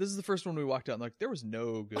 This is the first one we walked out and like, there was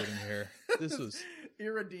no good in here. This was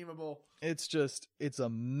irredeemable. It's a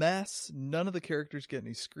mess. None of the characters get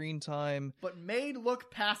any screen time. But made look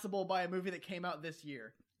passable by a movie that came out this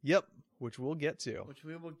year. Yep. Which we'll get to. Which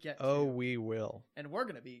we will get to. Oh, we will. And we're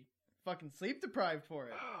going to be fucking sleep deprived for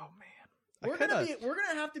it. Oh, We're gonna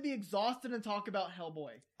have to be exhausted and talk about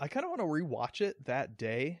Hellboy. I kind of want to rewatch it that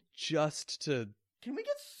day just to. Can we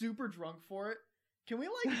get super drunk for it? Can we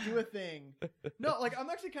like do a thing? No, like I'm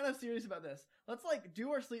actually kind of serious about this. Let's like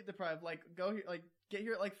do our sleep deprived. Like go here, like get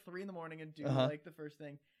here at like 3 a.m. and do like the first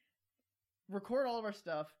thing. Record all of our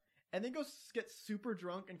stuff, and then go get super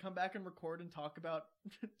drunk and come back and record and talk about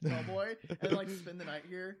Hellboy and like spend the night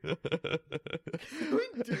here. Can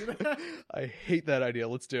we do that? I hate that idea.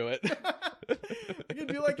 Let's do it. We can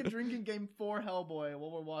do like a drinking game for Hellboy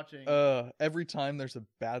while we're watching. Every time there's a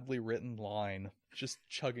badly written line, just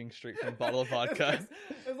chugging straight from a bottle of vodka.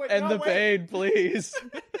 It's like, and no, the wait. pain, please.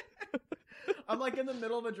 I'm like in the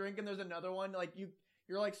middle of a drink and there's another one. Like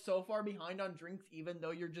you're like so far behind on drinks, even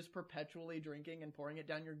though you're just perpetually drinking and pouring it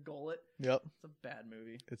down your gullet. Yep. It's a bad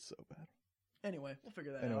movie. It's so bad. Anyway, we'll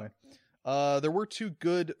figure that out. There were 2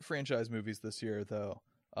 good franchise movies this year, though.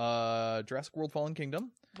 Jurassic World Fallen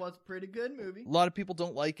Kingdom. Was a pretty good movie. A lot of people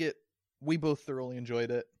don't like it. We both thoroughly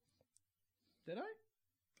enjoyed it. Did I?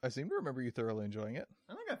 I seem to remember you thoroughly enjoying it.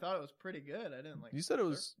 I think I thought it was pretty good. I didn't like. You said it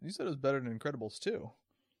was better than Incredibles 2.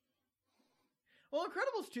 Well,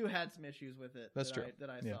 Incredibles 2 had some issues with it. That's true. That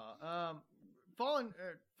I Yeah. saw.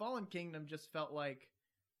 Fallen Kingdom just felt like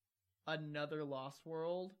another Lost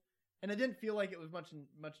World, and it didn't feel like it was much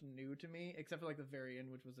new to me, except for like the very end,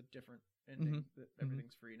 which was a different ending. That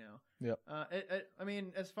everything's free now. Yep. I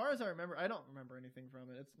mean, as far as I remember, I don't remember anything from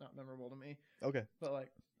it. It's not memorable to me. Okay. But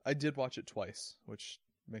like, I did watch it twice, which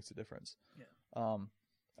makes a difference. Yeah.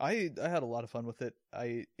 I had a lot of fun with it.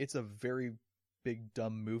 It's a very big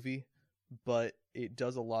dumb movie, but it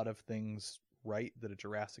does a lot of things right that a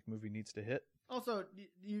Jurassic movie needs to hit. Also,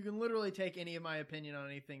 you can literally take any of my opinion on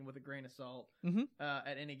anything with a grain of salt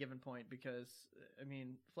at any given point, because, I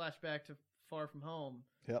mean, flashback to Far From Home,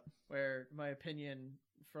 Yep. where my opinion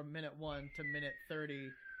from minute 1 to minute 30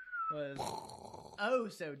 was oh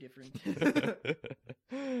so different.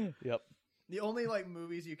 Yep. The only like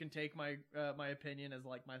movies you can take my my opinion as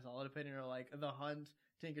like my solid opinion are like The Hunt,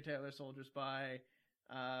 Tinker Tailor Soldier Spy,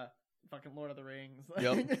 fucking Lord of the Rings.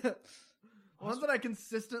 Yep. Ones that I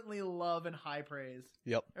consistently love and high praise.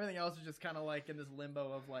 Yep. Everything else is just kind of like in this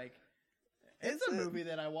limbo of like, it's a movie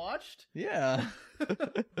that I watched. Yeah.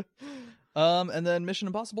 And then Mission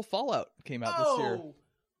Impossible Fallout came out this year. Oh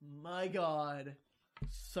my god.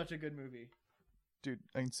 Such a good movie. Dude,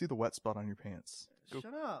 I can see the wet spot on your pants.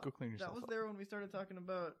 Shut up. Go clean yourself That was up. there when we started talking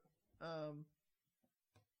about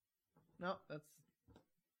no,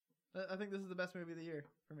 I think this is the best movie of the year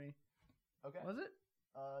for me. Okay. Was it?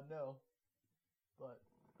 No. But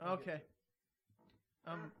Okay.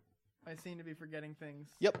 I seem to be forgetting things.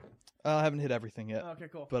 Yep. I haven't hit everything yet. Okay,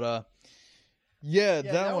 cool. But yeah,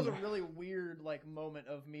 that one was a really weird like moment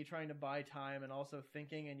of me trying to buy time and also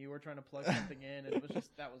thinking, and you were trying to plug something in, and it was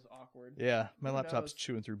just that was awkward. Yeah, my Who laptop's knows?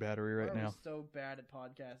 chewing through battery right now. We're so bad at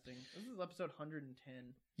podcasting. This is episode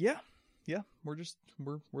 110. Yeah. We're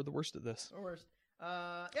the worst at this. Or worse.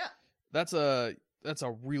 Yeah. That's a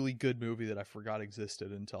really good movie that I forgot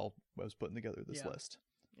existed until I was putting together this list.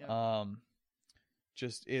 Yeah.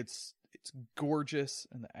 Just it's gorgeous,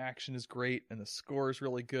 and the action is great, and the score is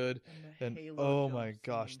really good. And the And Halo oh jump my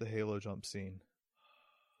gosh, scene. the Halo jump scene.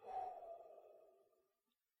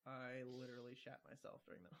 I literally shat myself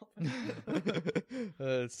during that whole thing.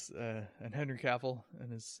 It's and Henry Cavill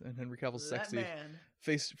and Henry Cavill's That sexy man.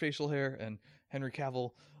 facial hair, and Henry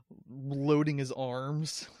Cavill loading his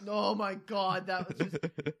arms. Oh my god, that was just.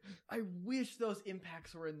 I wish those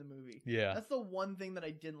impacts were in the movie. Yeah. That's the one thing that I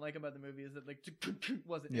didn't like about the movie, is that like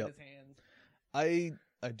wasn't in his hands.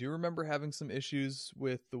 I do remember having some issues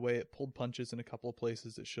with the way it pulled punches in a couple of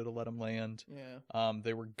places it should have let him land. Yeah.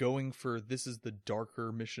 They were going for, this is the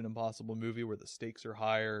darker Mission Impossible movie where the stakes are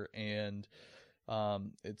higher, and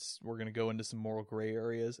we're going to go into some moral gray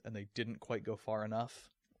areas, and they didn't quite go far enough.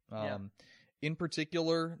 In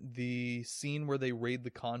particular, the scene where they raid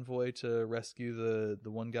the convoy to rescue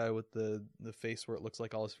the one guy with the face where it looks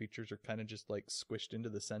like all his features are kind of just like squished into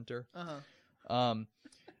the center.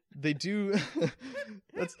 They do.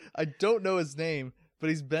 I don't know his name, but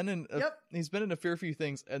he's been in a fair few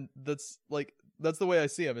things, and that's the way I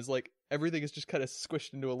see him. Is like everything is just kind of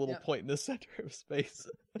squished into a little point in the center of his face.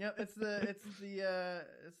 Yep, it's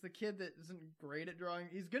the kid that isn't great at drawing.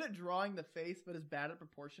 He's good at drawing the face, but is bad at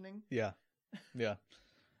proportioning. Yeah.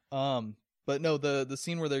 But no, the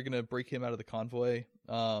scene where they're gonna break him out of the convoy,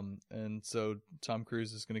 and so Tom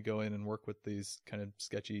Cruise is gonna go in and work with these kind of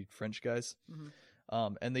sketchy French guys.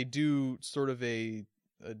 And they do sort of a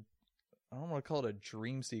I don't want to call it a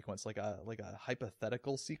dream sequence, like a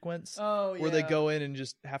hypothetical sequence. Oh, yeah. Where they go in and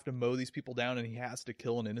just have to mow these people down, and he has to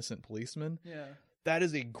kill an innocent policeman. Yeah. that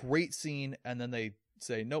is a great scene, and then they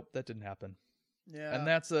say, nope, that didn't happen. Yeah. And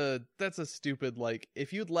that's a stupid, like,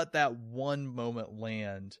 if you'd let that one moment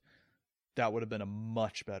land, that would have been a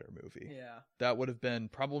much better movie. Yeah. That would have been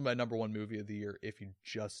probably my number one movie of the year if you'd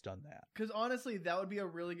just done that. Because honestly, that would be a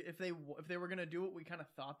really if they were gonna do what we kind of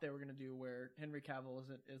thought they were gonna do, where Henry Cavill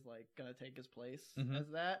is like gonna take his place as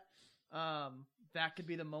that. That could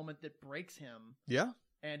be the moment that breaks him. Yeah.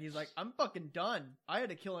 And he's like, I'm fucking done. I had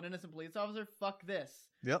to kill an innocent police officer. Fuck this.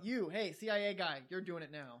 Yep. You, hey, CIA guy, you're doing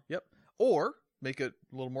it now. Yep. Or make it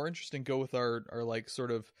a little more interesting. Go with our like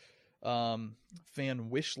sort of fan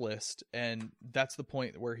wish list, and that's the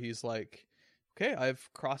point where he's like, okay, I've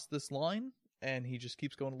crossed this line, and he just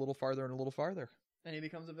keeps going a little farther and a little farther. And he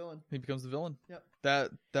becomes a villain. He becomes the villain. Yep.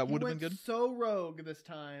 That would have been good. So rogue this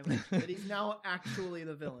time that he's now actually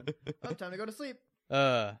the villain. Oh, time to go to sleep.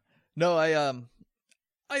 No,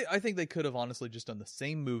 I think they could have honestly just done the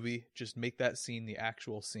same movie, just make that scene the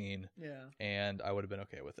actual scene. Yeah. And I would have been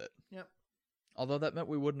okay with it. Yep. Although that meant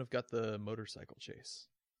we wouldn't have got the motorcycle chase.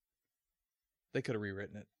 They could have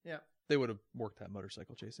rewritten it. Yeah. They would have worked that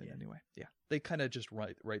motorcycle chase in Yeah. anyway. Yeah. They kind of just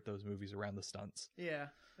write those movies around the stunts. Yeah,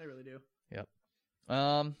 they really do. Yep.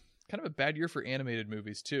 Kind of a bad year for animated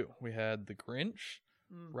movies too. We had The Grinch,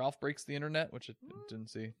 Ralph Breaks the Internet, which I didn't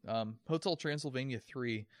see. Hotel Transylvania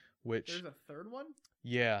 3, which there's a third one?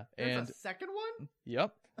 Yeah, There's and a second one?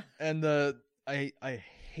 Yep. And I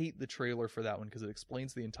hate the trailer for that one because it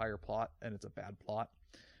explains the entire plot, and it's a bad plot.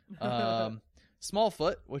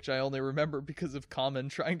 Smallfoot, which I only remember because of Common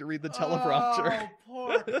trying to read the teleprompter.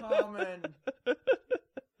 Oh, poor Common.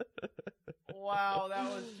 Wow, that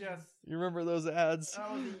was just... You remember those ads?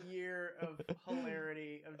 That was a year of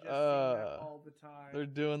hilarity, of just seeing that all the time. They're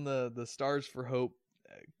doing the Stars for Hope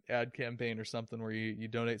ad campaign or something where you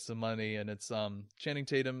donate some money, and it's Channing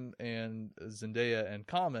Tatum and Zendaya and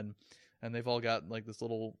Common, and they've all got like this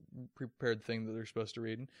little prepared thing that they're supposed to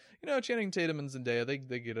read. And Channing Tatum and Zendaya,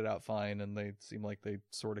 they get it out fine, and they seem like they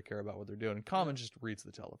sort of care about what they're doing. And Common just reads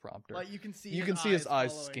the teleprompter. Like you can see his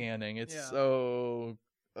eyes following. scanning. It's Yeah. so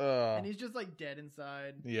and he's just like dead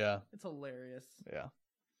inside. Yeah. It's hilarious. Yeah.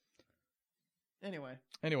 Anyway,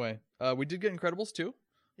 we did get Incredibles 2.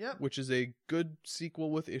 Yep. Which is a good sequel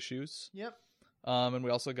with issues. Yep. And we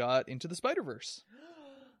also got Into the Spider-Verse.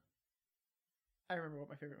 I remember what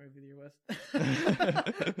my favorite movie of the year was.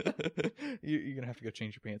 You're gonna have to go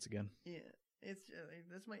change your pants again. Yeah,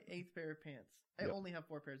 that's my 8th pair of pants. I only have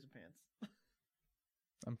 4 pairs of pants.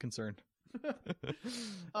 I'm concerned.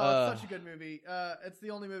 It's such a good movie. It's the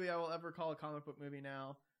only movie I will ever call a comic book movie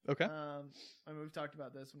now. Okay. I mean, we've talked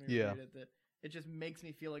about this when we read it, that it just makes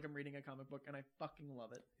me feel like I'm reading a comic book, and I fucking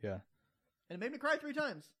love it. Yeah. And it made me cry 3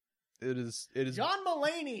 times. It is. John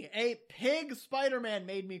Mulaney, a pig Spider-Man,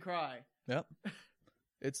 made me cry. Yep.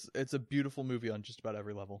 It's a beautiful movie on just about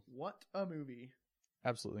every level. What a movie.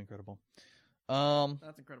 Absolutely incredible.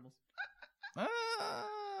 That's Incredibles.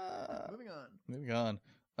 Moving on.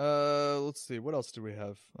 Let's see. What else do we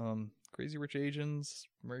have? Crazy Rich Asians,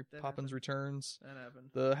 Mary Poppins Returns. That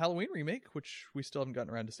happened. The Halloween remake, which we still haven't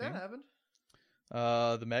gotten around to seeing. That happened.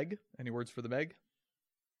 The Meg. Any words for the Meg?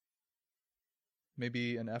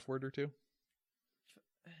 Maybe an F word or two?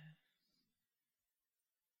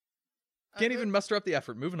 Can't even muster up the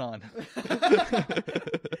effort. Moving on.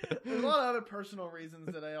 There's a lot of other personal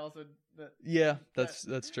reasons that I also... Yeah,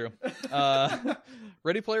 that's true.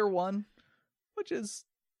 Ready Player One, which is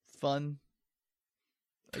fun,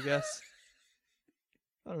 I guess.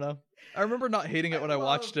 I don't know. I remember not hating it when I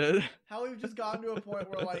watched it. How we've just gotten to a point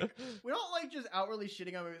where, like, we don't like just outwardly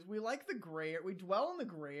shitting on movies. We like the gray. We dwell in the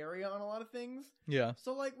gray area on a lot of things. Yeah.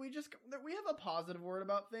 So, like, we have a positive word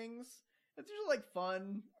about things. It's usually like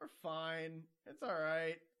fun or fine. It's all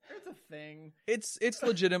right. It's a thing. It's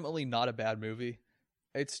legitimately not a bad movie.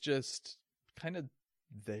 It's just kind of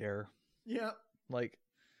there. Yeah. Like,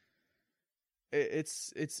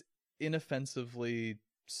 it's inoffensively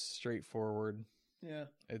straightforward. Yeah.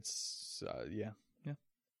 It's yeah. That's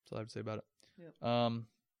all I would say about it. Yeah.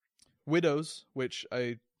 Widows, which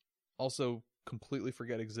I also completely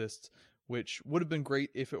forget exists, which would have been great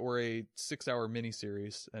if it were a 6-hour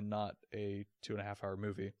miniseries and not a 2.5-hour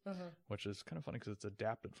movie, which is kind of funny because it's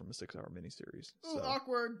adapted from a 6-hour miniseries. Ooh, so.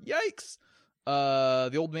 Awkward. Yikes.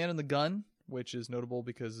 The Old Man and the Gun, which is notable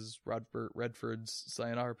because it's Robert Redford's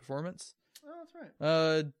sayonara performance. Oh, that's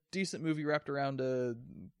right. Decent movie wrapped around a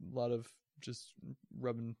lot of just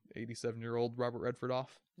rubbing 87-year-old Robert Redford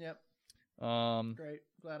off. Yep. Great.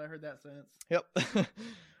 Glad I heard that sentence. Yep.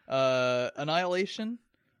 Annihilation,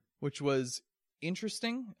 which was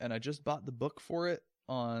interesting, and I just bought the book for it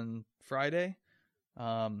on Friday.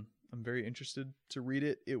 I'm very interested to read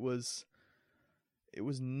it. It was it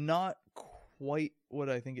was not quite what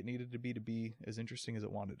I think it needed to be as interesting as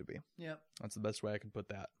it wanted to be. Yep. That's the best way I can put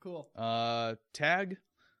that. Cool. Tag,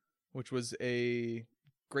 which was a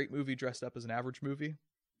great movie dressed up as an average movie.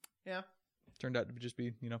 Yeah. Turned out to just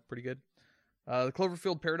be, pretty good. The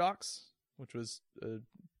Cloverfield Paradox, which was a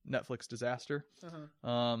Netflix disaster.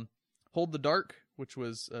 Uh-huh. Hold the Dark, which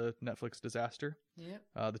was a Netflix disaster.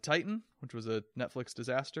 Yep. The Titan, which was a Netflix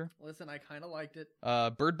disaster. Listen, I kind of liked it.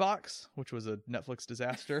 Bird Box, which was a Netflix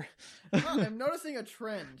disaster. I'm noticing a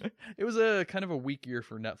trend. It was a kind of a weak year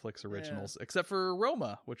for Netflix originals, except for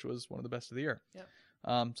Roma, which was one of the best of the year.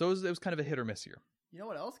 Yep. So it was kind of a hit or miss year. You know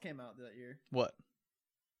what else came out that year? What?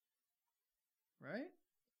 Right?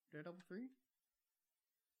 Daredevil 3?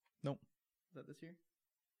 Nope. Is that this year?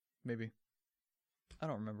 Maybe. I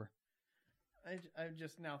don't remember. I'm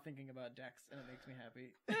just now thinking about Dex, and it makes me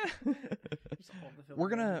happy. Just all the film We're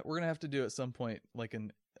gonna have to do at some point like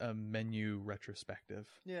a menu retrospective.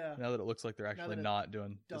 Yeah. Now that it looks like they're actually not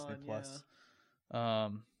doing Disney Plus. Yeah.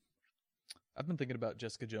 I've been thinking about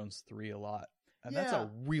Jessica Jones 3 a lot, and that's a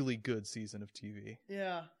really good season of TV.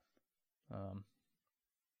 Yeah.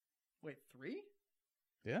 Wait, 3?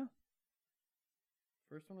 Yeah.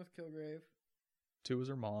 First one was Kilgrave. 2 was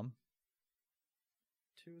her mom.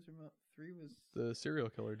 2 was her mom. 3 was the serial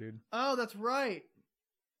killer dude. Oh, that's right.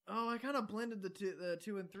 Oh, I kind of blended the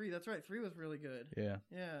 2 and 3. That's right. 3 was really good. Yeah.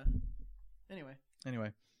 Yeah. Anyway.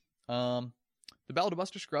 The Ballad of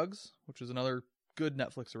Buster Scruggs, which was another good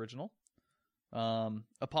Netflix original.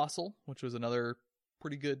 Apostle, which was another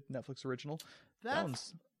pretty good Netflix original.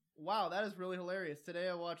 Wow, that is really hilarious. Today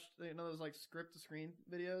I watched, those like script to screen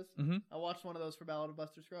videos. Mm-hmm. I watched one of those for Ballad of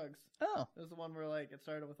Buster Scruggs. Oh. It was the one where like it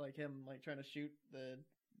started with like him like trying to shoot the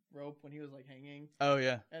rope when he was like hanging. Oh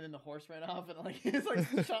yeah. And then the horse ran off and like he was like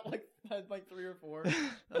shot like had like 3 or 4. That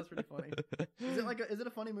was pretty funny. Is it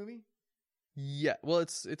a funny movie? Yeah. Well,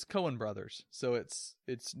 it's Coen Brothers, so it's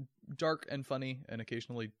dark and funny and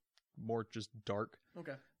occasionally more just dark.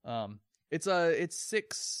 Okay. It's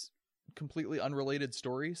 6 completely unrelated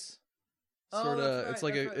stories. Sort of. Right, it's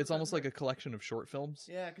like it's almost like a collection of short films.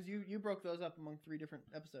 Yeah, because you broke those up among 3 different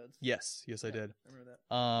episodes. Yes, I did. I remember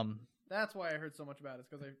that. That's why I heard so much about it.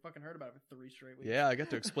 Because I fucking heard about it for 3 straight weeks. Yeah, I got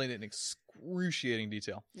to explain it in excruciating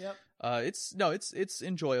detail. Yep. It's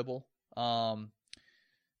enjoyable.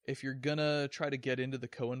 If you're gonna try to get into the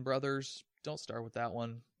Coen Brothers, don't start with that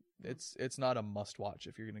one. It's not a must watch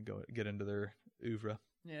if you're gonna go get into their oeuvre.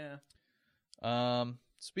 Yeah.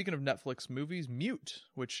 Speaking of Netflix movies, Mute,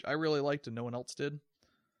 which I really liked and no one else did.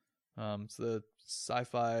 It's the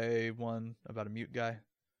sci-fi one about a mute guy.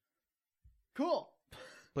 Cool.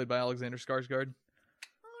 Played by Alexander Skarsgård.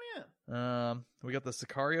 Oh yeah. We got the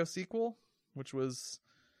Sicario sequel, which was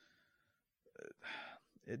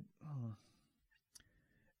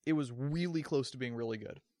it was really close to being really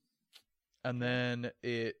good. And then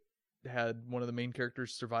it had one of the main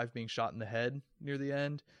characters survive being shot in the head near the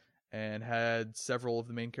end, and had several of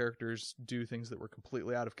the main characters do things that were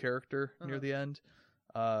completely out of character near the end.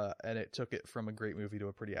 And it took it from a great movie to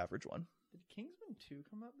a pretty average one. Did Kingsman 2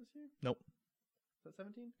 come out this year? Nope. Is that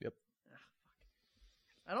 17? Yep. Ah,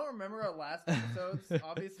 fuck. I don't remember our last episodes,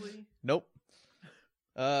 obviously. Nope.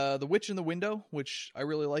 The Witch in the Window, which I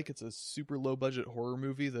really like. It's a super low budget horror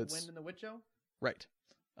movie that's... Wind in the Witcho? Right.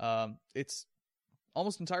 It's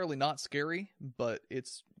almost entirely not scary, but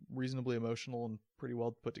it's reasonably emotional and pretty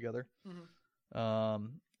well put together. Mm-hmm.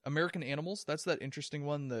 American Animals, that's that interesting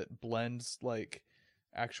one that blends like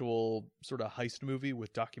actual sort of heist movie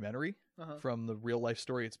with documentary from the real life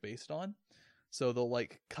story it's based on. So they'll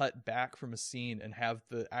like cut back from a scene and have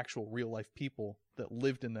the actual real life people that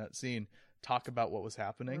lived in that scene talk about what was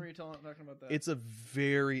happening. What were you talking about that? It's a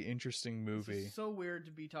very interesting movie. It's so weird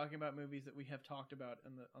to be talking about movies that we have talked about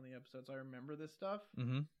on the episodes. I remember this stuff.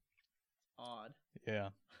 Mm-hmm. Odd. Yeah,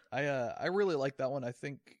 I really like that one. I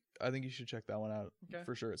think you should check that one out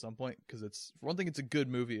for sure at some point, because it's, for one thing, it's a good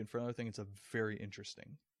movie, and for another thing, it's a very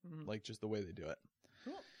interesting, like just the way they do it.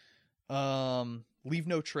 Cool. Leave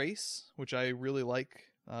No Trace, which I really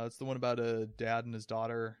like. It's the one about a dad and his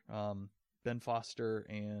daughter, Ben Foster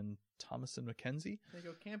and Thomasin McKenzie. They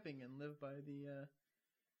go camping and live by the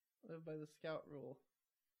scout rule.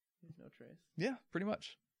 Leave no trace. Yeah, pretty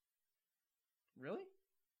much. Really?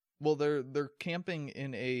 Well, they're camping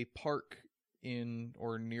in a park in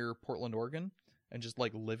or near Portland, Oregon, and just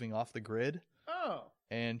like living off the grid. Oh.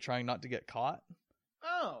 And trying not to get caught.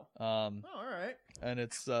 Oh. All right. And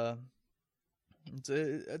it's a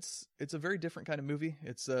very different kind of movie.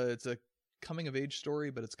 It's a coming of age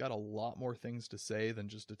story, but it's got a lot more things to say than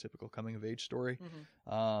just a typical coming of age story.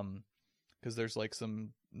 because there's like some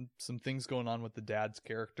things going on with the dad's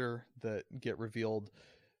character that get revealed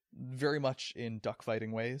very much in duck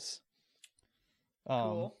fighting ways.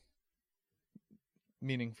 Cool.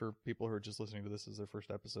 Meaning for people who are just listening to this as their first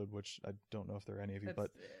episode, which I don't know if there are any of you, It's-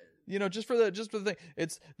 but you know, just for the thing,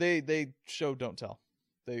 it's they show don't tell.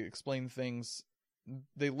 They explain things.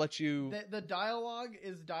 They let you. The dialogue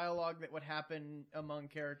is dialogue that would happen among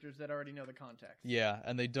characters that already know the context. Yeah,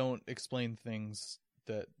 and they don't explain things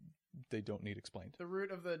that they don't need explained. The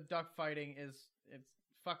root of the duck fighting is it's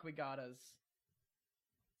fuck we gotas.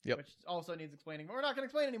 Yep. Which also needs explaining, but we're not going to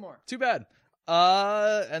explain anymore. Too bad.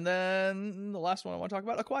 And then the last one I want to talk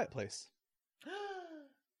about, A Quiet Place.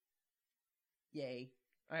 Yay.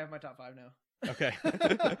 I have my top 5 now. Okay.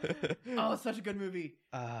 Oh, it's such a good movie.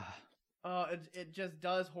 Ah. It just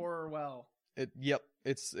does horror well. Yep.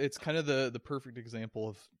 It's kind of the perfect example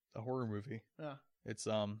of a horror movie. Yeah. It's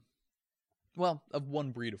well, of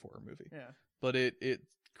one breed of horror movie. Yeah. But it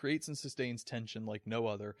creates and sustains tension like no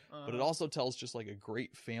other. But it also tells just like a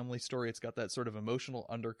great family story. It's got that sort of emotional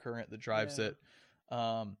undercurrent that drives it.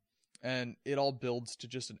 And it all builds to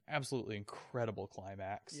just an absolutely incredible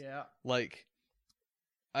climax. Yeah. Like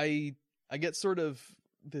I get sort of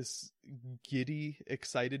this giddy,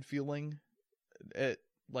 excited feeling at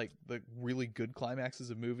like the really good climaxes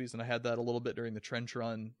of movies, and I had that a little bit during the trench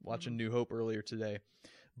run watching New Hope earlier today.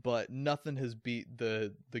 But nothing has beat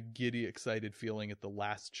the giddy, excited feeling at the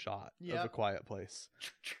last shot of A Quiet Place.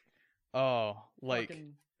 Oh, like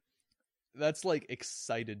Fucking that's like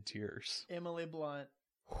excited tears. Emily Blunt.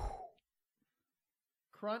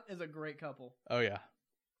 Crunt is a great couple. Oh yeah,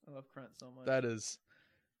 I love Crunt so much. that is,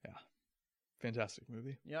 yeah, fantastic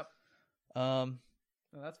movie. Yep. Um,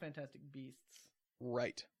 No, that's Fantastic Beasts.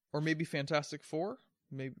 right, or maybe Fantastic Four,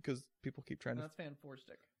 maybe because people keep trying to. That's Fan Four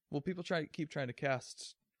Stick. Well, people keep trying to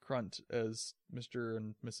cast Crunt as Mr.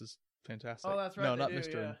 and Mrs. Fantastic. Oh, that's right. No, they not do,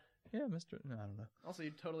 Mr. Yeah. Yeah, Mr. No, I don't know. Also,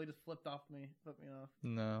 you totally just flipped off me. Flipped me off.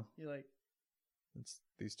 No, You like, it's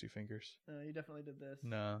these two fingers. you definitely did this.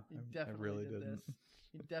 No, You I definitely really did didn't. this.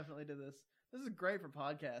 You definitely did this. This is great for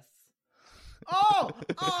podcasts. Oh!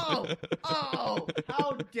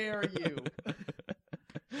 How dare you?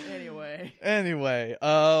 Anyway.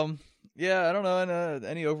 Yeah, I don't know. And,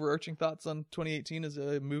 any overarching thoughts on 2018 as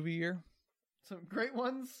a movie year? Some great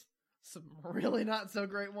ones. Some really not so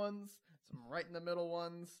great ones. Some right in the middle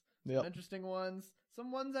ones. Some Yep. interesting ones.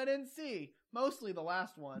 Some ones I didn't see. Mostly the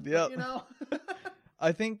last one. Yep. But, you know?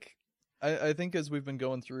 I think as we've been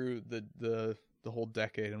going through the whole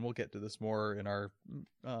decade, and we'll get to this more in our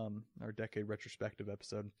decade retrospective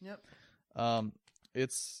episode. Yep.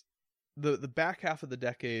 It's the back half of the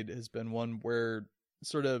decade has been one where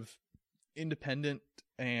sort of independent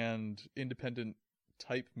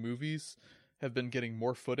type movies have been getting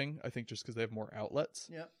more footing, I think, just because they have more outlets.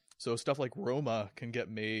 Yep. So stuff like Roma can get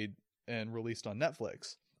made and released on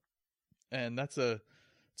Netflix, and it's a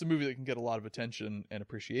movie that can get a lot of attention and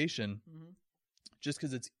appreciation, just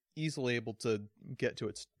because it's easily able to get to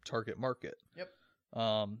its target market. Yep.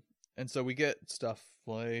 And so we get stuff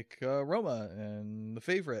like Roma and The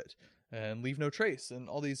Favorite and Leave No Trace and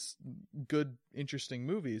all these good, interesting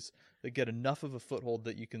movies that get enough of a foothold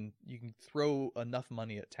that you can throw enough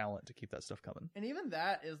money at talent to keep that stuff coming. And even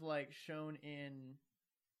that is like shown in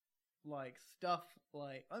like stuff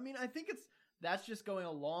like, I mean, I think that's just going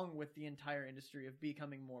along with the entire industry of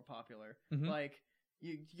becoming more popular. Mhm. Like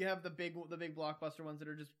you have the big blockbuster ones that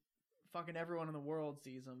are just fucking everyone in the world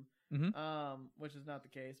sees them. Mhm. Which is not the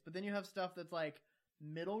case. But then you have stuff that's like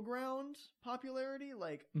middle ground popularity,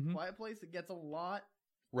 like Mhm. Quiet Place, that gets a lot.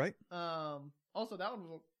 Right? Also that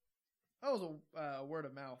was a word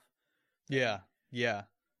of mouth. Yeah. Yeah.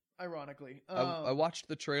 Ironically, I watched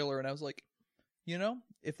the trailer and I was like,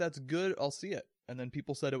 if that's good, I'll see it. And then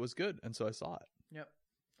people said it was good, and so I saw it. Yep.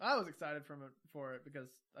 I was excited for it because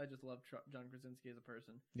I just love John Krasinski as a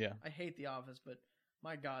person. Yeah. I hate The Office, but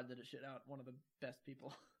my God, did it shit out one of the best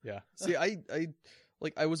people. Yeah. See,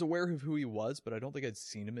 I was aware of who he was, but I don't think I'd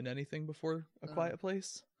seen him in anything before A Quiet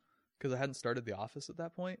Place, because I hadn't started The Office at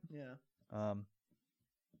that point. Yeah.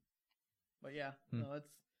 But yeah, no, it's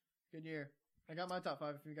a good year. I got my top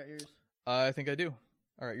 5 if you got yours. I think I do.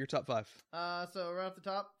 All right, your top 5. So right off the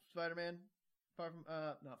top, Spider-Man,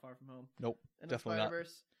 not Far From Home. Nope, Into definitely not.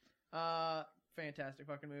 Spider-Verse. Fantastic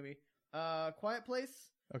fucking movie. Quiet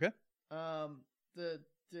Place. Okay. The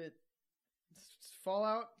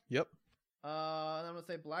Fallout. Yep. And I'm gonna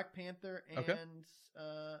say Black Panther and Okay.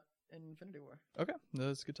 Infinity War. Okay,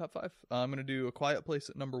 that's a good top 5. I'm going to do A Quiet Place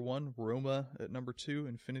at number 1, Roma at number 2,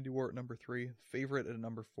 Infinity War at number 3, Favorite at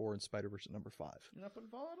number 4, and Spider-Verse at number 5. You're not putting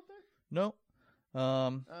Fallout up there? No.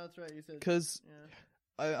 Oh, that's right. You said Because yeah.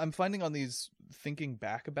 I'm finding on these thinking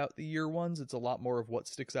back about the year ones, it's a lot more of what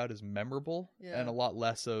sticks out as memorable and a lot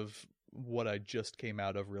less of what I just came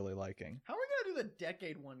out of really liking. How are we gonna do the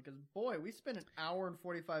decade one? Because boy, we spent an hour and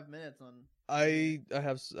 45 minutes on. I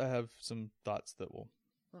have some thoughts that we'll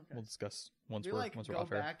discuss once we we're like once we're go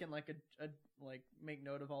off air. back and like like make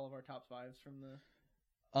note of all of our top fives from the.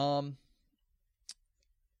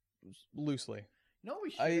 Loosely. You know what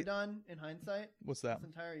we should have done in hindsight? What's that? This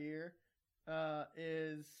entire year,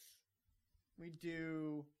 is we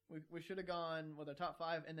should have gone with our top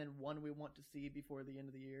five and then one we want to see before the end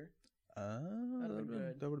of the year.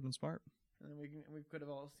 That would have been smart. And then we could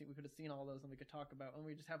have seen all those and we could talk about, and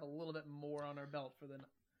we just have a little bit more on our belt for the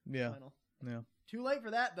final. Yeah. Too late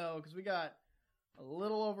for that though, because we got a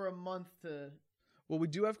little over a month to. Well, we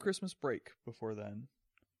do have Christmas break before then.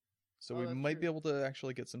 So we might be able to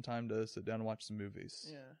actually get some time to sit down and watch some movies.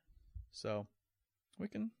 Yeah. So we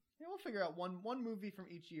can. Yeah, we'll figure out one movie from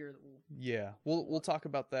each year that we'll. Yeah, we'll talk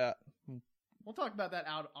about that. We'll talk about that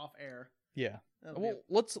off air. Yeah. Well,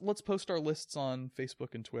 let's post our lists on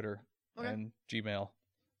Facebook and Twitter and Gmail.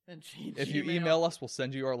 And if you email us, we'll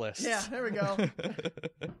send you our list. Yeah, there we go.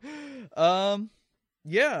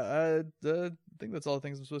 Yeah. I think that's all the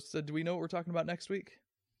things I'm supposed to say. Do we know what we're talking about next week?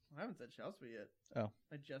 I haven't said shall we yet. Oh.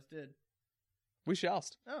 I just did. We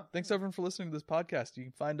shallst. Oh. Thanks everyone for listening to this podcast. You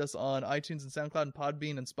can find us on iTunes and SoundCloud and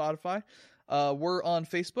Podbean and Spotify. We're on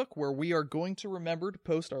Facebook, where we are going to remember to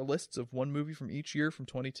post our lists of one movie from each year from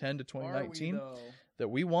 2010 to 2019 that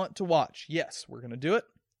we want to watch. Yes, we're going to do it.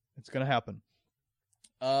 It's going to happen.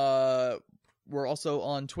 We're also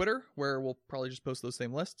on Twitter, where we'll probably just post those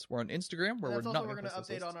same lists. We're on Instagram, where we're not going to post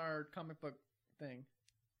update on our comic book thing.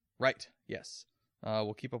 Right. Yes.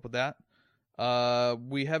 We'll keep up with that.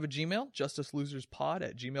 We have a Gmail,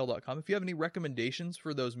 justiceloserspod@gmail.com. If you have any recommendations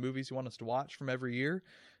for those movies you want us to watch from every year,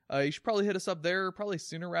 you should probably hit us up there probably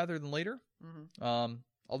sooner rather than later. Mm-hmm.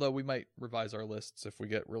 Although we might revise our lists if we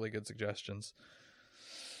get really good suggestions.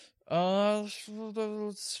 Do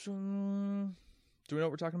we know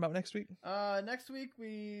what we're talking about next week? Next week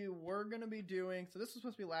we were going to be doing, so this was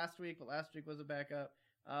supposed to be last week, but last week was a backup.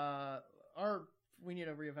 We need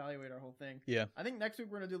to reevaluate our whole thing. Yeah. I think next week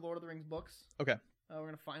we're going to do Lord of the Rings books. Okay. We're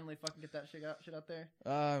going to finally fucking get that shit out there.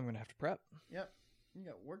 I'm going to have to prep. Yep. You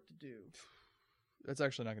got work to do. That's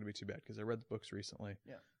actually not going to be too bad because I read the books recently.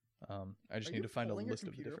 Yeah. I just need to find a list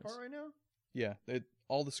of the difference. Apart right now? Yeah.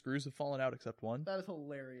 All the screws have fallen out except one. That is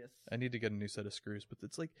hilarious. I need to get a new set of screws, but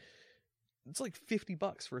it's like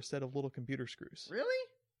 $50 for a set of little computer screws. Really?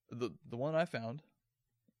 The one I found.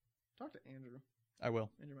 Talk to Andrew. I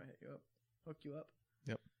will. Andrew might hook you up.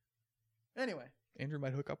 Yep. Anyway. Andrew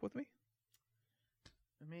might hook up with me?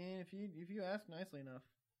 I mean, if you ask nicely enough.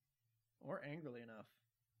 Or angrily enough.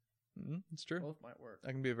 It's true. Both might work.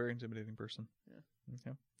 I can be a very intimidating person. Yeah.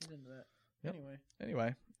 Okay. Get into that. Yep.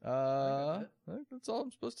 Anyway. I think that's all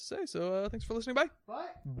I'm supposed to say. So thanks for listening. Bye. Bye.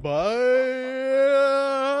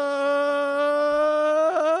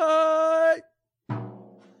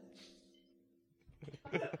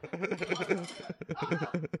 Bye.